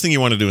the worst thing you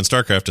want to do in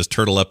StarCraft is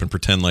turtle up and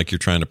pretend like you're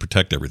trying to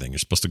protect everything. You're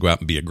supposed to go out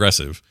and be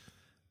aggressive.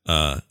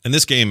 In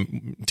this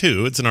game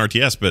too, it's an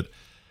RTS, but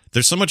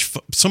there's so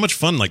much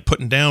fun like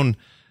putting down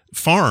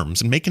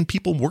farms and making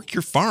people work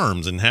your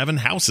farms and having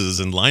houses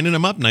and lining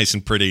them up nice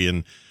and pretty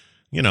and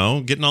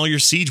getting all your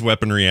siege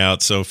weaponry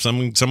out. So if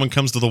someone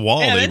comes to the wall,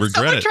 they regret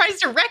someone it. Tries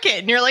to wreck it,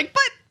 and you're like,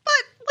 but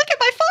look at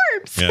my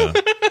farms. Yeah,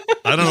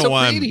 I don't know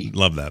why pretty. I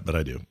love that, but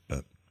I do.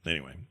 But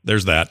anyway,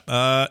 there's that.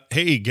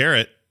 Hey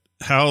Garrett,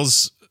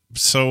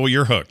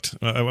 you're hooked.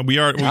 We kind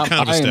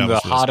of established I'm the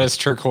this.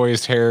 hottest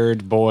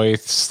turquoise-haired boy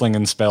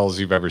slinging spells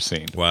you've ever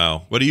seen.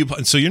 Wow. What do you?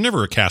 So you're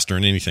never a caster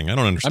in anything? I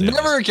don't understand. I'm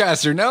never a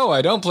caster. No,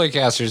 I don't play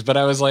casters. But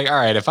I was like, all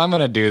right, if I'm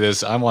going to do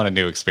this, I want a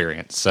new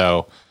experience.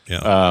 So,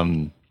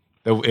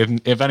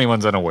 if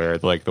anyone's unaware,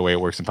 like the way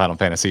it works in Final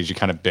Fantasy is you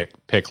kind of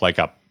pick like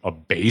a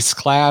base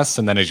class,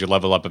 and then as you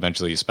level up,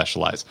 eventually you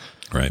specialize.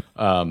 Right.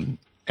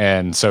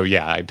 And so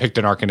I picked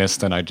an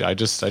Arcanist, and I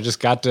just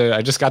got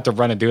to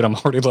run it, dude. I'm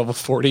already level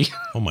 40.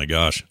 Oh my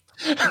gosh.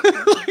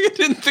 I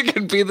didn't think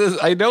it'd be this.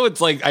 I know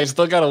it's like I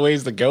still got a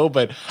ways to go,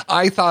 but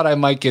I thought I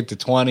might get to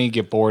 20,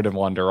 get bored, and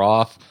wander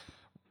off.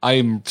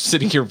 I'm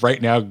sitting here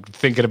right now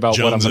thinking about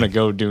what I'm going to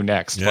go do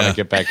next when I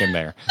get back in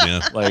there. Yeah.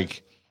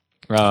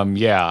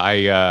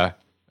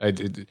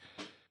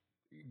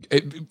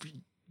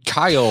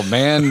 Kyle,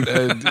 man,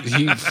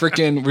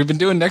 we've been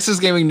doing Nexus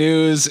Gaming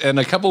News, and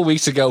a couple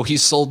weeks ago, he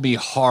sold me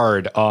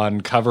hard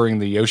on covering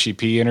the Yoshi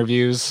P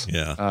interviews.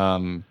 Yeah.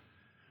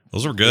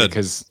 Those were good.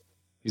 Because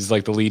he's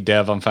like the lead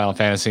dev on Final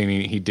Fantasy, and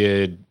he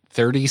did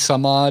 30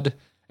 some odd,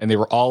 and they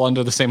were all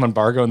under the same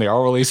embargo, and they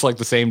all released like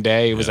the same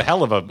day. It was a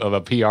hell of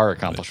a PR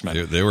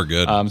accomplishment. They were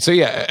good. I was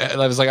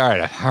like,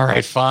 all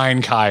right,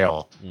 fine,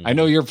 Kyle. I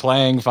know you're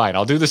playing. Fine,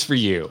 I'll do this for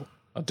you.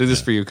 I'll do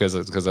this for you because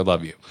I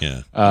love you.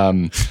 Yeah.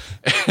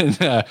 And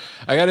I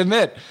gotta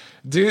admit,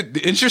 dude,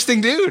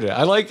 interesting dude.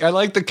 I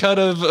like the cut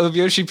of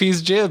Yoshi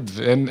P's jib.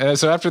 And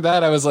so after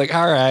that, I was like,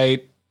 all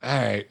right,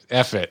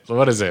 F it.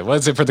 What is it? What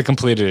is it for the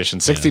complete edition?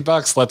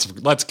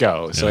 $60. Let's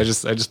go. So I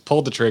just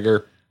pulled the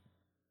trigger,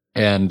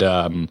 and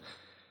there's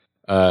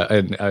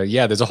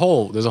a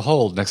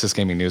whole Nexus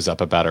Gaming News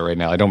up about it right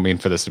now. I don't mean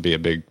for this to be a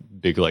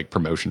big like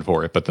promotion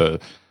for it, but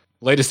the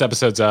latest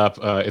episode's up.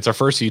 It's our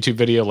first YouTube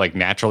video, like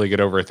naturally get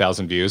over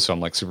 1,000 views. So I'm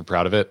like super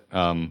proud of it.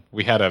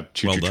 We had a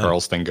Choo Choo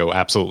Charles thing go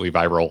absolutely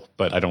viral,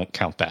 but I don't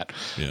count that.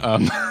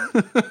 Yeah.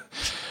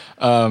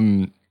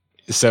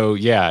 So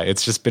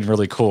it's just been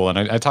really cool. And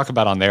I talk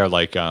about on there,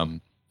 like,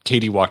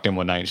 Katie walked in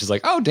one night and she's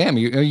like, oh damn,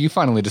 you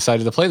finally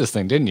decided to play this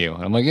thing, didn't you?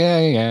 And I'm like, yeah.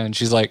 And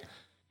she's like,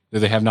 do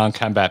they have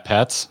non-combat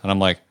pets? And I'm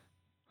like,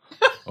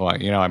 well,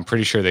 I'm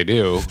pretty sure they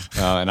do.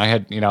 And I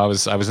had, I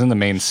was in the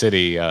main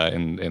city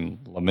in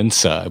La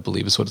Minsa, I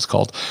believe is what it's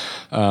called.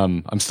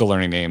 I'm still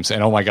learning names,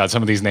 and oh my god,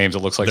 some of these names it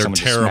looks like someone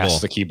just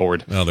smashed the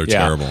keyboard. Oh, they're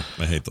terrible.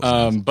 I hate those.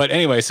 Names. But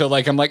anyway, so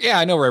like I'm like,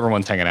 I know where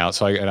everyone's hanging out.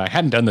 So I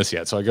hadn't done this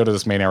yet, so I go to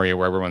this main area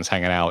where everyone's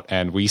hanging out,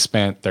 and we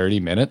spent 30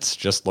 minutes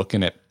just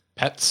looking at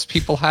pets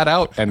people had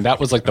out, and that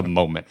was like the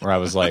moment where I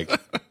was like,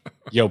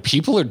 yo,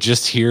 people are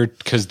just here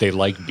because they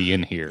like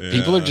being here. Yeah.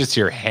 People are just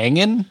here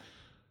hanging,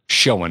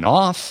 showing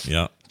off,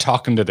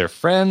 talking to their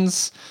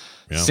friends,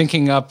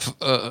 syncing up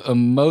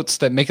emotes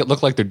that make it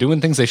look like they're doing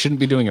things they shouldn't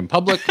be doing in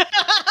public.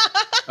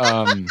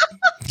 They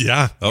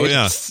got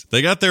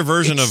their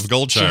version of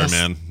Goldshire,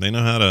 man. They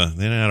know how to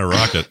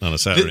rock it on a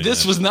Saturday.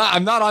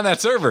 I'm not on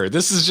that server.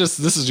 This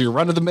is your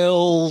run of the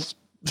mill.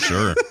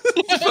 Sure.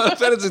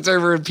 Fantasy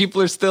server, and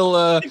people are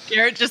still.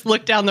 Garrett just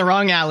looked down the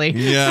wrong alley.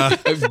 Yeah.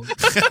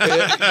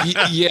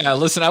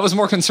 Listen, I was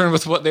more concerned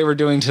with what they were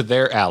doing to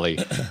their alley,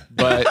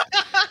 but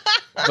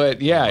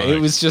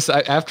it was just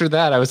after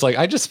that I was like,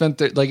 I just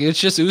spent it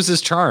just oozes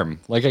charm.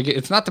 Like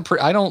it's not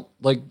I don't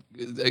like.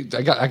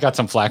 I got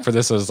some flack for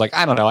this. I was like,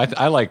 I don't know.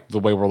 I like the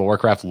way World of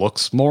Warcraft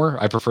looks more.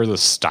 I prefer the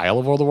style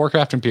of World of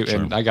Warcraft,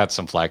 and I got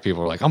some flack.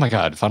 People were like, oh my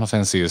god, Final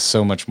Fantasy is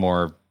so much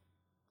more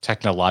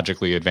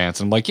technologically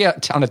advanced. I'm like,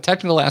 on a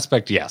technical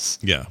aspect, yes.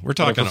 Yeah, we're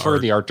talking. I prefer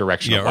the art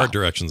direction. Yeah, art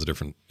direction's a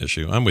different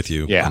issue. I'm with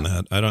you on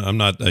that. I'm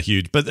not a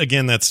huge, but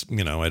again, that's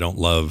I don't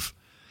love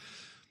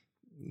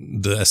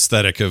the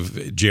aesthetic of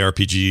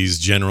JRPGs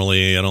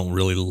generally. I don't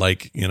really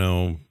like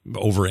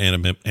over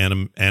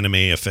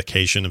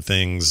animeification of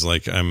things.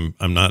 Like I'm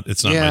not.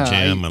 It's not my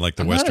jam. I like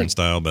the Western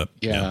style, but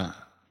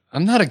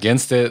I'm not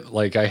against it.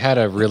 Like I had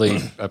a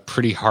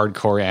pretty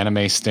hardcore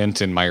anime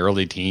stint in my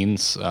early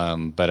teens,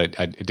 but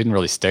it didn't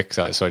really stick.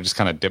 So I just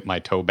kind of dip my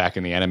toe back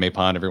in the anime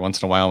pond every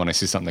once in a while when I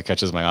see something that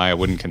catches my eye. I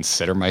wouldn't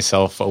consider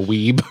myself a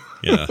weeb,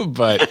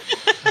 but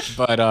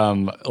But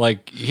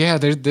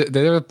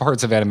there are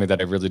parts of anime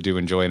that I really do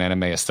enjoy, an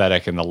anime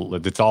aesthetic, and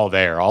it's all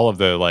there. All of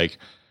the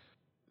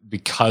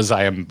because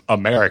I am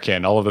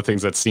American, all of the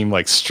things that seem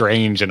like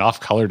strange and off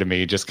color to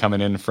me, just coming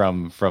in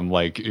from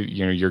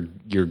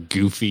your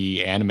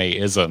goofy anime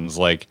isms.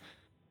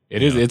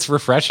 It's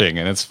refreshing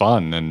and it's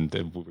fun, and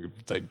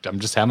I'm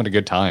just having a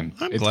good time.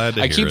 I'm glad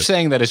to hear I keep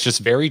saying that it's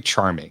just very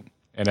charming,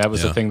 and that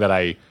was the thing that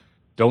I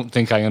don't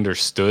think I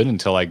understood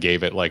until I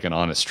gave it an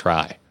honest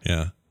try.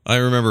 Yeah, I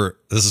remember.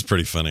 This is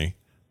pretty funny.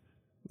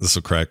 This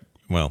will crack.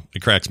 Well,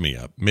 it cracks me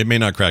up. It may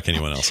not crack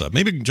anyone else up.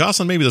 Maybe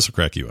Jocelyn. Maybe this will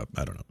crack you up.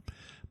 I don't know.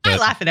 But I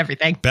laugh at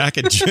everything. Back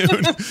in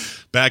June,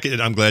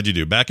 I'm glad you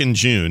do. Back in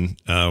June,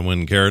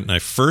 when Garrett and I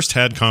first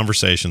had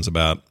conversations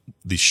about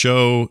the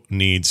show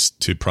needs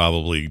to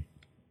probably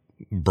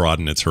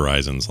broaden its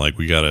horizons.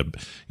 We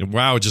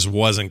WoW just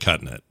wasn't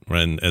cutting it.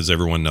 And as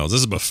everyone knows,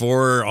 this is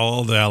before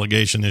all the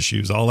allegation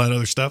issues, all that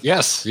other stuff.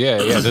 Yes. Yeah.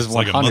 This is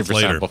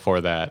 100%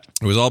 before that.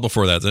 It was all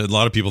before that. A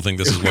lot of people think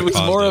this is what it was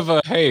caused more of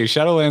a, hey,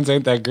 Shadowlands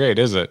ain't that great,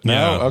 is it? No?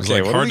 Yeah, Okay.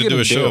 It was hard to do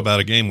a show about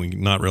a game we're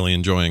not really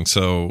enjoying.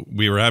 So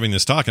we were having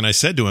this talk, and I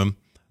said to him,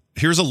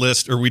 here's a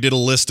list, or we did a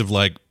list of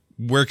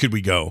where could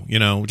we go?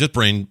 Just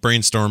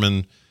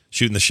brainstorming,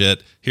 shooting the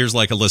shit. Here's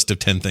a list of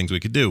 10 things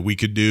we could do. We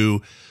could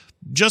do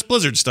just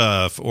Blizzard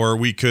stuff, or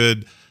we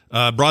could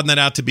broaden that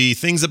out to be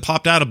things that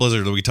popped out of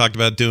Blizzard. We talked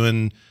about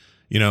doing,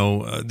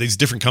 these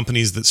different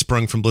companies that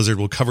sprung from Blizzard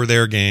will cover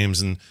their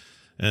games, and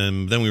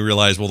then we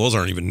realized, well, those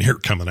aren't even near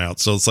coming out.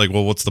 So it's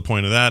well, what's the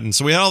point of that? And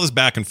so we had all this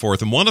back and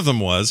forth, and one of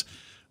them was,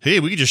 hey,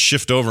 we could just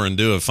shift over and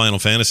do a Final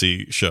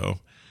Fantasy show.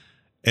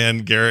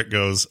 And Garrett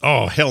goes,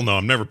 "Oh, hell no!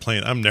 I'm never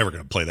going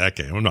to play that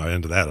game. I'm not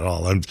into that at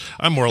all.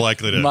 I'm more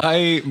likely to."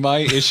 My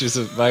issues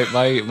of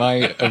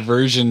my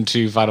aversion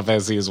to Final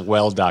Fantasy is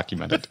well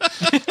documented.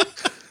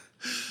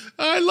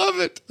 I love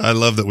it. I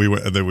love that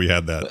we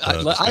had that.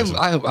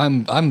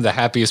 I'm the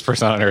happiest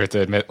person on earth to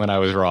admit when I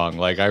was wrong.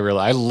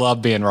 I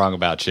love being wrong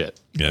about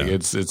shit. Yeah.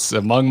 It's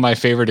among my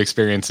favorite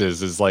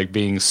experiences. Is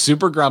being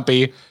super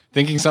grumpy,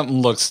 thinking something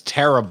looks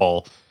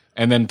terrible,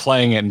 and then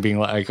playing it and being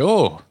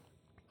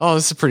oh,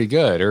 this is pretty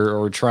good,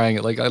 or trying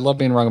it. I love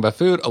being wrong about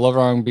food. I love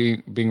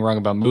being wrong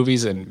about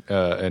movies and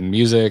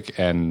music,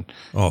 and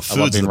I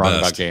love being wrong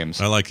about games.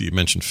 I like that you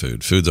mentioned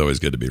food. Food's always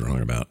good to be wrong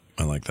about.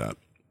 I like that.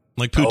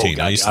 Poutine.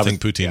 I used to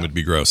think poutine would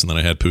be gross, and then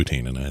I had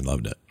poutine, and I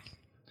loved it.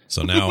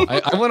 So now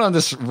I went on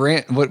this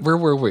rant. Where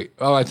were we?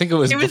 Oh, I think it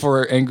was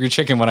before Angry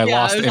Chicken when I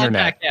lost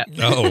internet.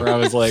 Where I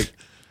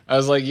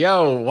was like,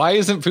 yo, why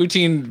isn't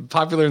poutine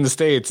popular in the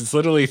States? It's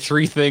literally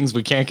 3 things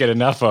we can't get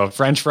enough of: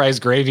 French fries,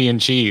 gravy, and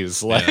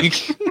cheese.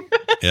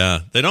 Yeah,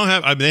 they don't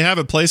have. They have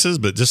it places,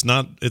 but just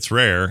not. It's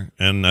rare,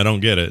 and I don't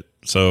get it.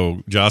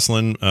 So,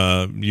 Jocelyn,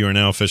 you are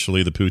now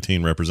officially the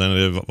poutine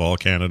representative of all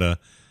Canada.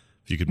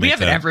 If you could make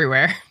it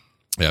everywhere.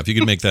 Yeah, if you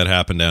could make that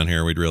happen down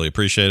here, we'd really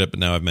appreciate it. But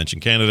now I've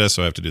mentioned Canada,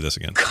 so I have to do this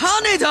again.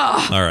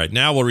 Canada! All right,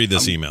 now we'll read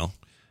this email.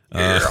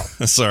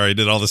 Sorry, I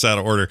did all this out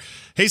of order.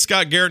 Hey,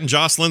 Scott, Garrett, and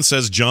Jocelyn,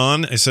 says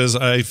John. It says,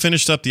 I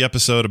finished up the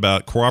episode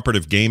about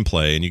cooperative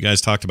gameplay, and you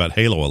guys talked about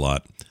Halo a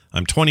lot.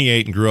 I'm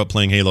 28 and grew up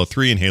playing Halo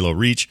 3 and Halo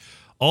Reach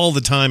all the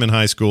time in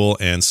high school,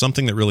 and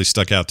something that really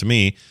stuck out to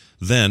me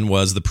then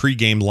was the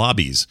pre-game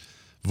lobbies.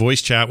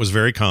 Voice chat was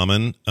very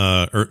common.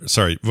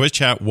 Voice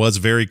chat was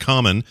very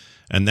common,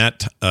 and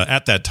that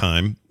at that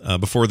time,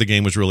 before the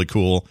game was really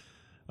cool.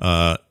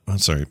 I'm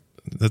sorry.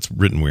 That's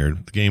written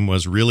weird. The game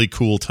was really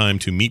cool time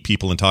to meet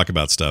people and talk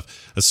about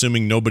stuff,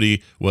 assuming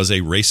nobody was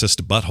a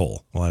racist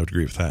butthole. Well, I would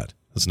agree with that.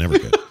 That's never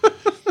good.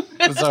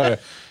 Sorry.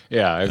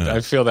 Yeah,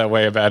 I feel that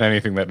way about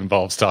anything that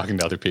involves talking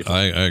to other people.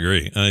 I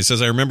agree. He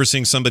says, I remember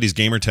seeing somebody's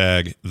gamer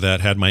tag that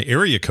had my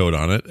area code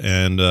on it,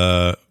 and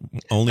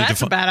only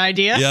That's a bad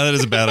idea. Yeah, that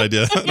is a bad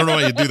idea. I don't know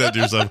why you do that to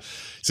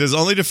yourself. He says,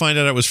 only to find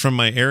out it was from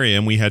my area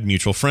and we had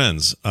mutual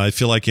friends. I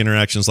feel like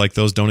interactions like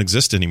those don't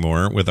exist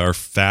anymore with our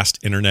fast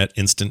internet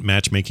instant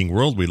matchmaking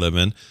world we live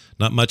in.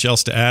 Not much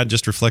else to add,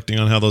 just reflecting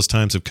on how those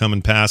times have come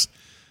and passed,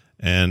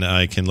 and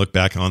I can look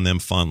back on them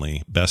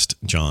fondly. Best,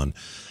 John.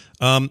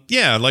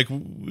 Yeah,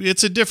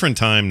 it's a different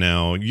time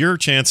now. Your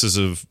chances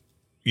of,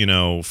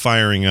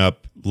 firing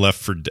up Back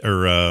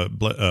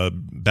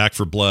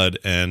 4 Blood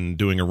and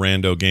doing a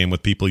rando game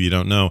with people you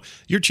don't know,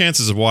 your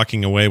chances of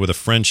walking away with a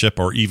friendship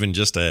or even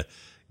just a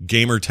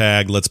gamer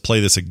tag, let's play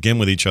this again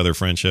with each other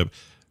friendship,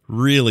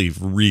 really,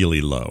 really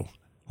low.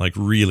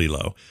 Really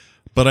low.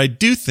 But I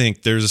do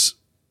think there's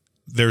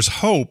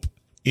hope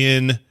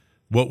in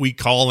what we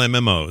call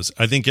MMOs.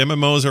 I think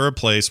MMOs are a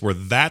place where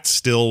that's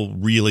still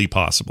really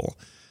possible.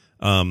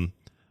 To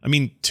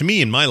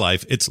me, in my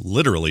life, it's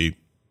literally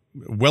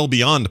well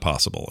beyond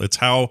possible. It's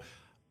how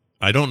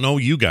I don't know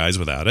you guys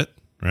without it,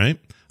 right?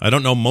 I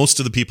don't know most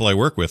of the people I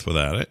work with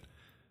without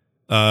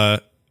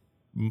it.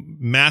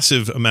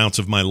 Massive amounts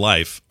of my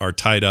life are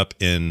tied up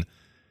in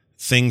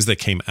things that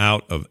came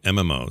out of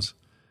MMOs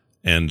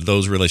and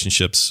those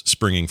relationships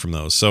springing from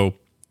those. So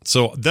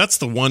that's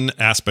the one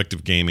aspect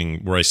of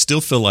gaming where I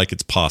still feel like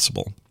it's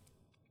possible.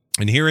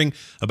 And hearing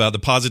about the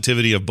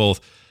positivity of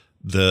both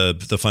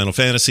the Final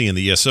Fantasy and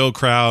the ESO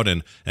crowd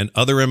and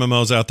other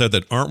MMOs out there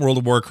that aren't World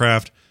of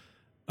Warcraft,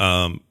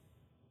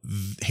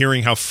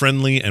 hearing how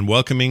friendly and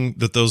welcoming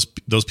that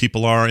those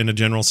people are in a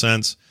general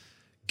sense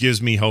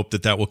gives me hope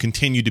that will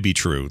continue to be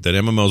true, that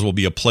MMOs will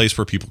be a place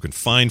where people can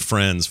find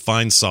friends,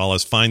 find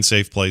solace, find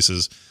safe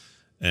places,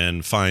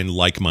 and find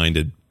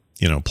like-minded,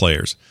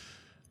 players.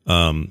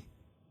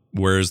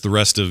 Whereas the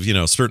rest of,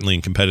 certainly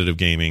in competitive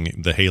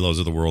gaming, the Halos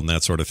of the world and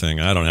that sort of thing,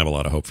 I don't have a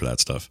lot of hope for that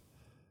stuff.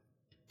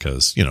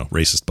 Because,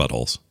 racist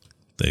buttholes,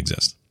 they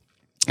exist.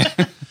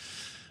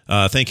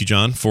 Thank you,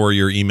 John, for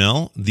your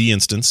email.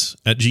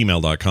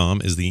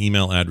 theinstance@gmail.com is the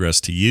email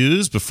address to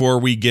use. Before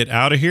we get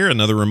out of here,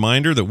 another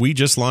reminder that we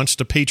just launched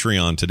a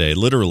Patreon today,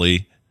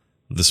 literally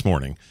this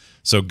morning.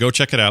 So go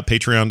check it out,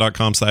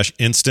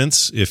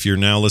 patreon.com/instance. If you're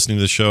now listening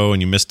to the show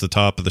and you missed the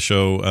top of the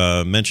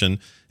show mention,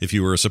 if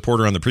you were a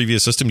supporter on the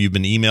previous system, you've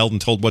been emailed and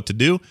told what to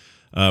do,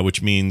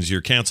 which means you're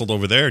canceled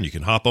over there and you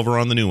can hop over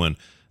on the new one.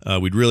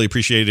 We'd really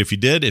appreciate it if you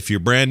did. If you're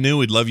brand new,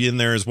 we'd love you in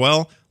there as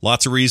well.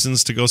 Lots of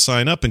reasons to go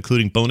sign up,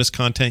 including bonus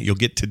content you'll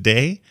get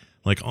today,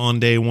 like on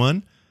day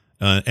one,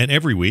 and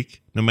every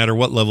week, no matter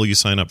what level you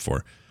sign up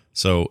for.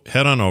 So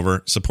head on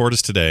over, support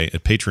us today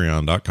at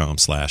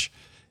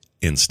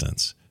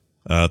patreon.com/instance.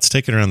 Let's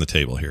take it around the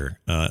table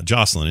here.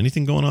 Jocelyn,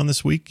 anything going on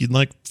this week you'd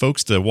like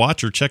folks to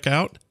watch or check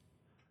out?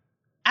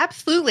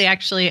 Absolutely.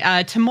 Actually,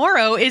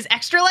 tomorrow is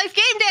Extra Life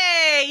Game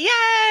Day.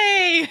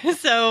 Yay!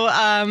 So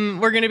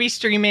we're going to be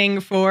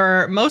streaming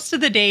for most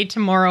of the day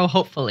tomorrow,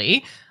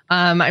 hopefully.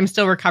 I'm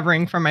still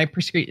recovering from my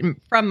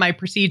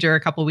procedure a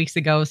couple weeks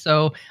ago,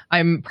 so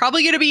I'm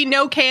probably going to be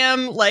no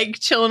cam, like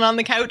chilling on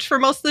the couch for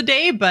most of the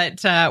day,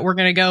 but we're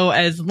going to go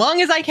as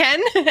long as I can,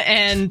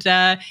 and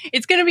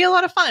it's going to be a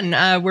lot of fun.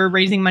 We're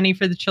raising money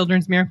for the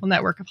Children's Miracle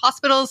Network of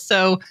Hospitals,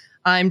 so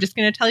I'm just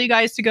going to tell you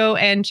guys to go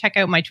and check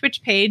out my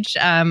Twitch page.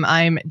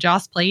 I'm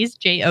Joce Plays,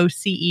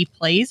 JOCE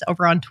Plays,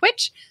 over on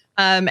Twitch.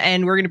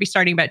 And we're going to be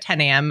starting about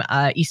 10 a.m.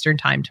 Eastern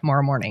time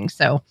tomorrow morning.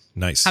 So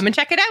nice. Come and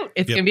check it out.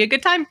 It's going to be a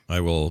good time. I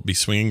will be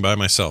swinging by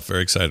myself.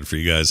 Very excited for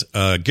you guys.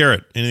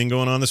 Garrett, anything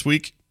going on this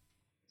week?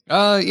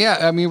 Yeah.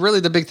 I mean, really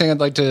the big thing I'd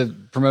like to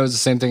promote is the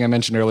same thing I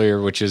mentioned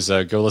earlier, which is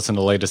go listen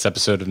to the latest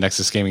episode of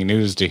Nexus Gaming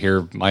News to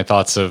hear my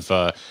thoughts of,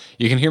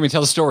 you can hear me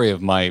tell the story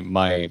of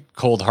my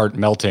cold heart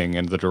melting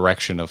in the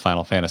direction of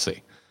Final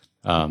Fantasy.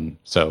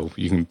 So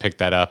you can pick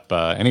that up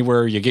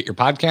anywhere you get your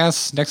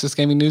podcasts. Nexus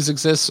Gaming News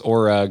exists,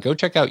 or go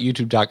check out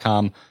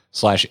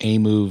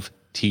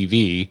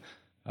youtube.com/amovetv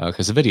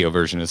because the video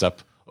version is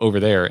up over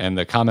there, and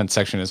the comment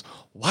section is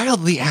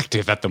wildly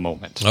active at the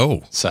moment.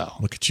 Oh, so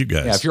look at you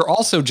guys. Yeah, if you're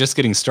also just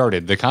getting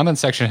started, the comment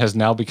section has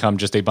now become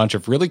just a bunch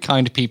of really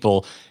kind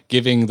people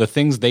giving the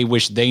things they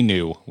wish they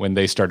knew when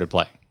they started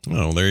playing.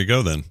 Oh, there you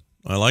go then.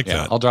 I like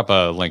that. I'll drop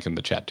a link in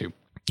the chat too.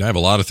 I have a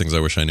lot of things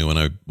I wish I knew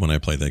when I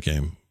played that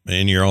game.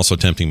 And you're also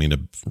tempting me to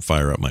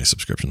fire up my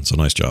subscription. So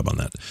nice job on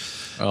that.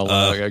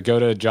 Well, go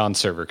to John's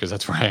server because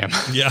that's where I am.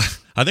 Yeah,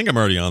 I think I'm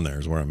already on there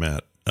is where I'm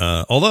at.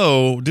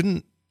 Although,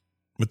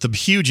 with the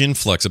huge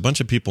influx, a bunch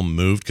of people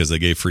moved because they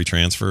gave free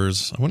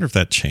transfers. I wonder if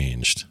that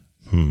changed.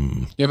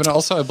 Yeah, but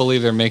also I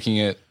believe they're making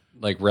it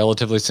like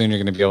relatively soon you're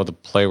going to be able to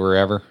play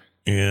wherever.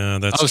 Yeah,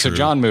 that's true. So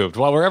John moved.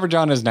 Well, wherever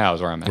John is now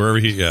is where I'm at.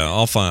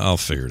 I'll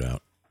figure it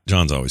out.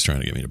 John's always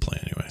trying to get me to play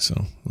anyway,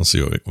 so we'll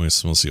see what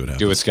happens.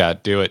 Do it,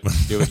 Scott. Do it.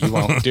 You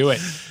won't do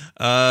it.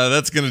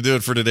 That's going to do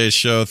it for today's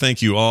show.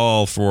 Thank you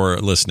all for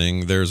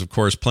listening. There's, of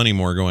course, plenty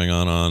more going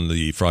on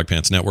the Frog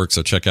Pants Network,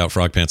 so check out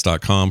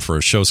frogpants.com for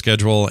a show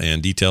schedule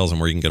and details on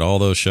where you can get all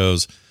those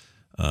shows.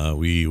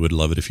 We would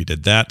love it if you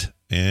did that.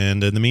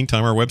 And in the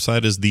meantime, our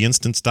website is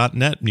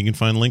theinstance.net. You can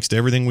find links to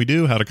everything we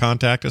do, how to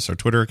contact us, our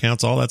Twitter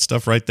accounts, all that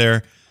stuff right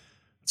there.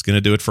 It's going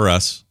to do it for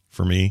us,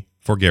 for me,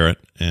 for Garrett,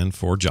 and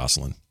for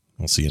Jocelyn.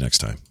 We'll see you next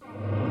time.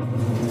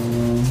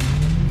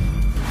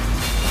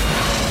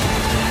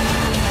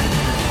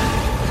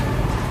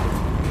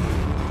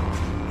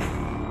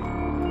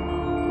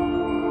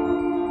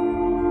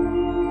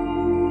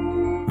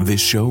 This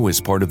show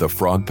is part of the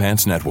Frog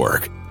Pants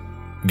Network.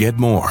 Get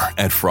more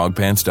at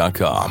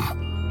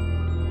frogpants.com.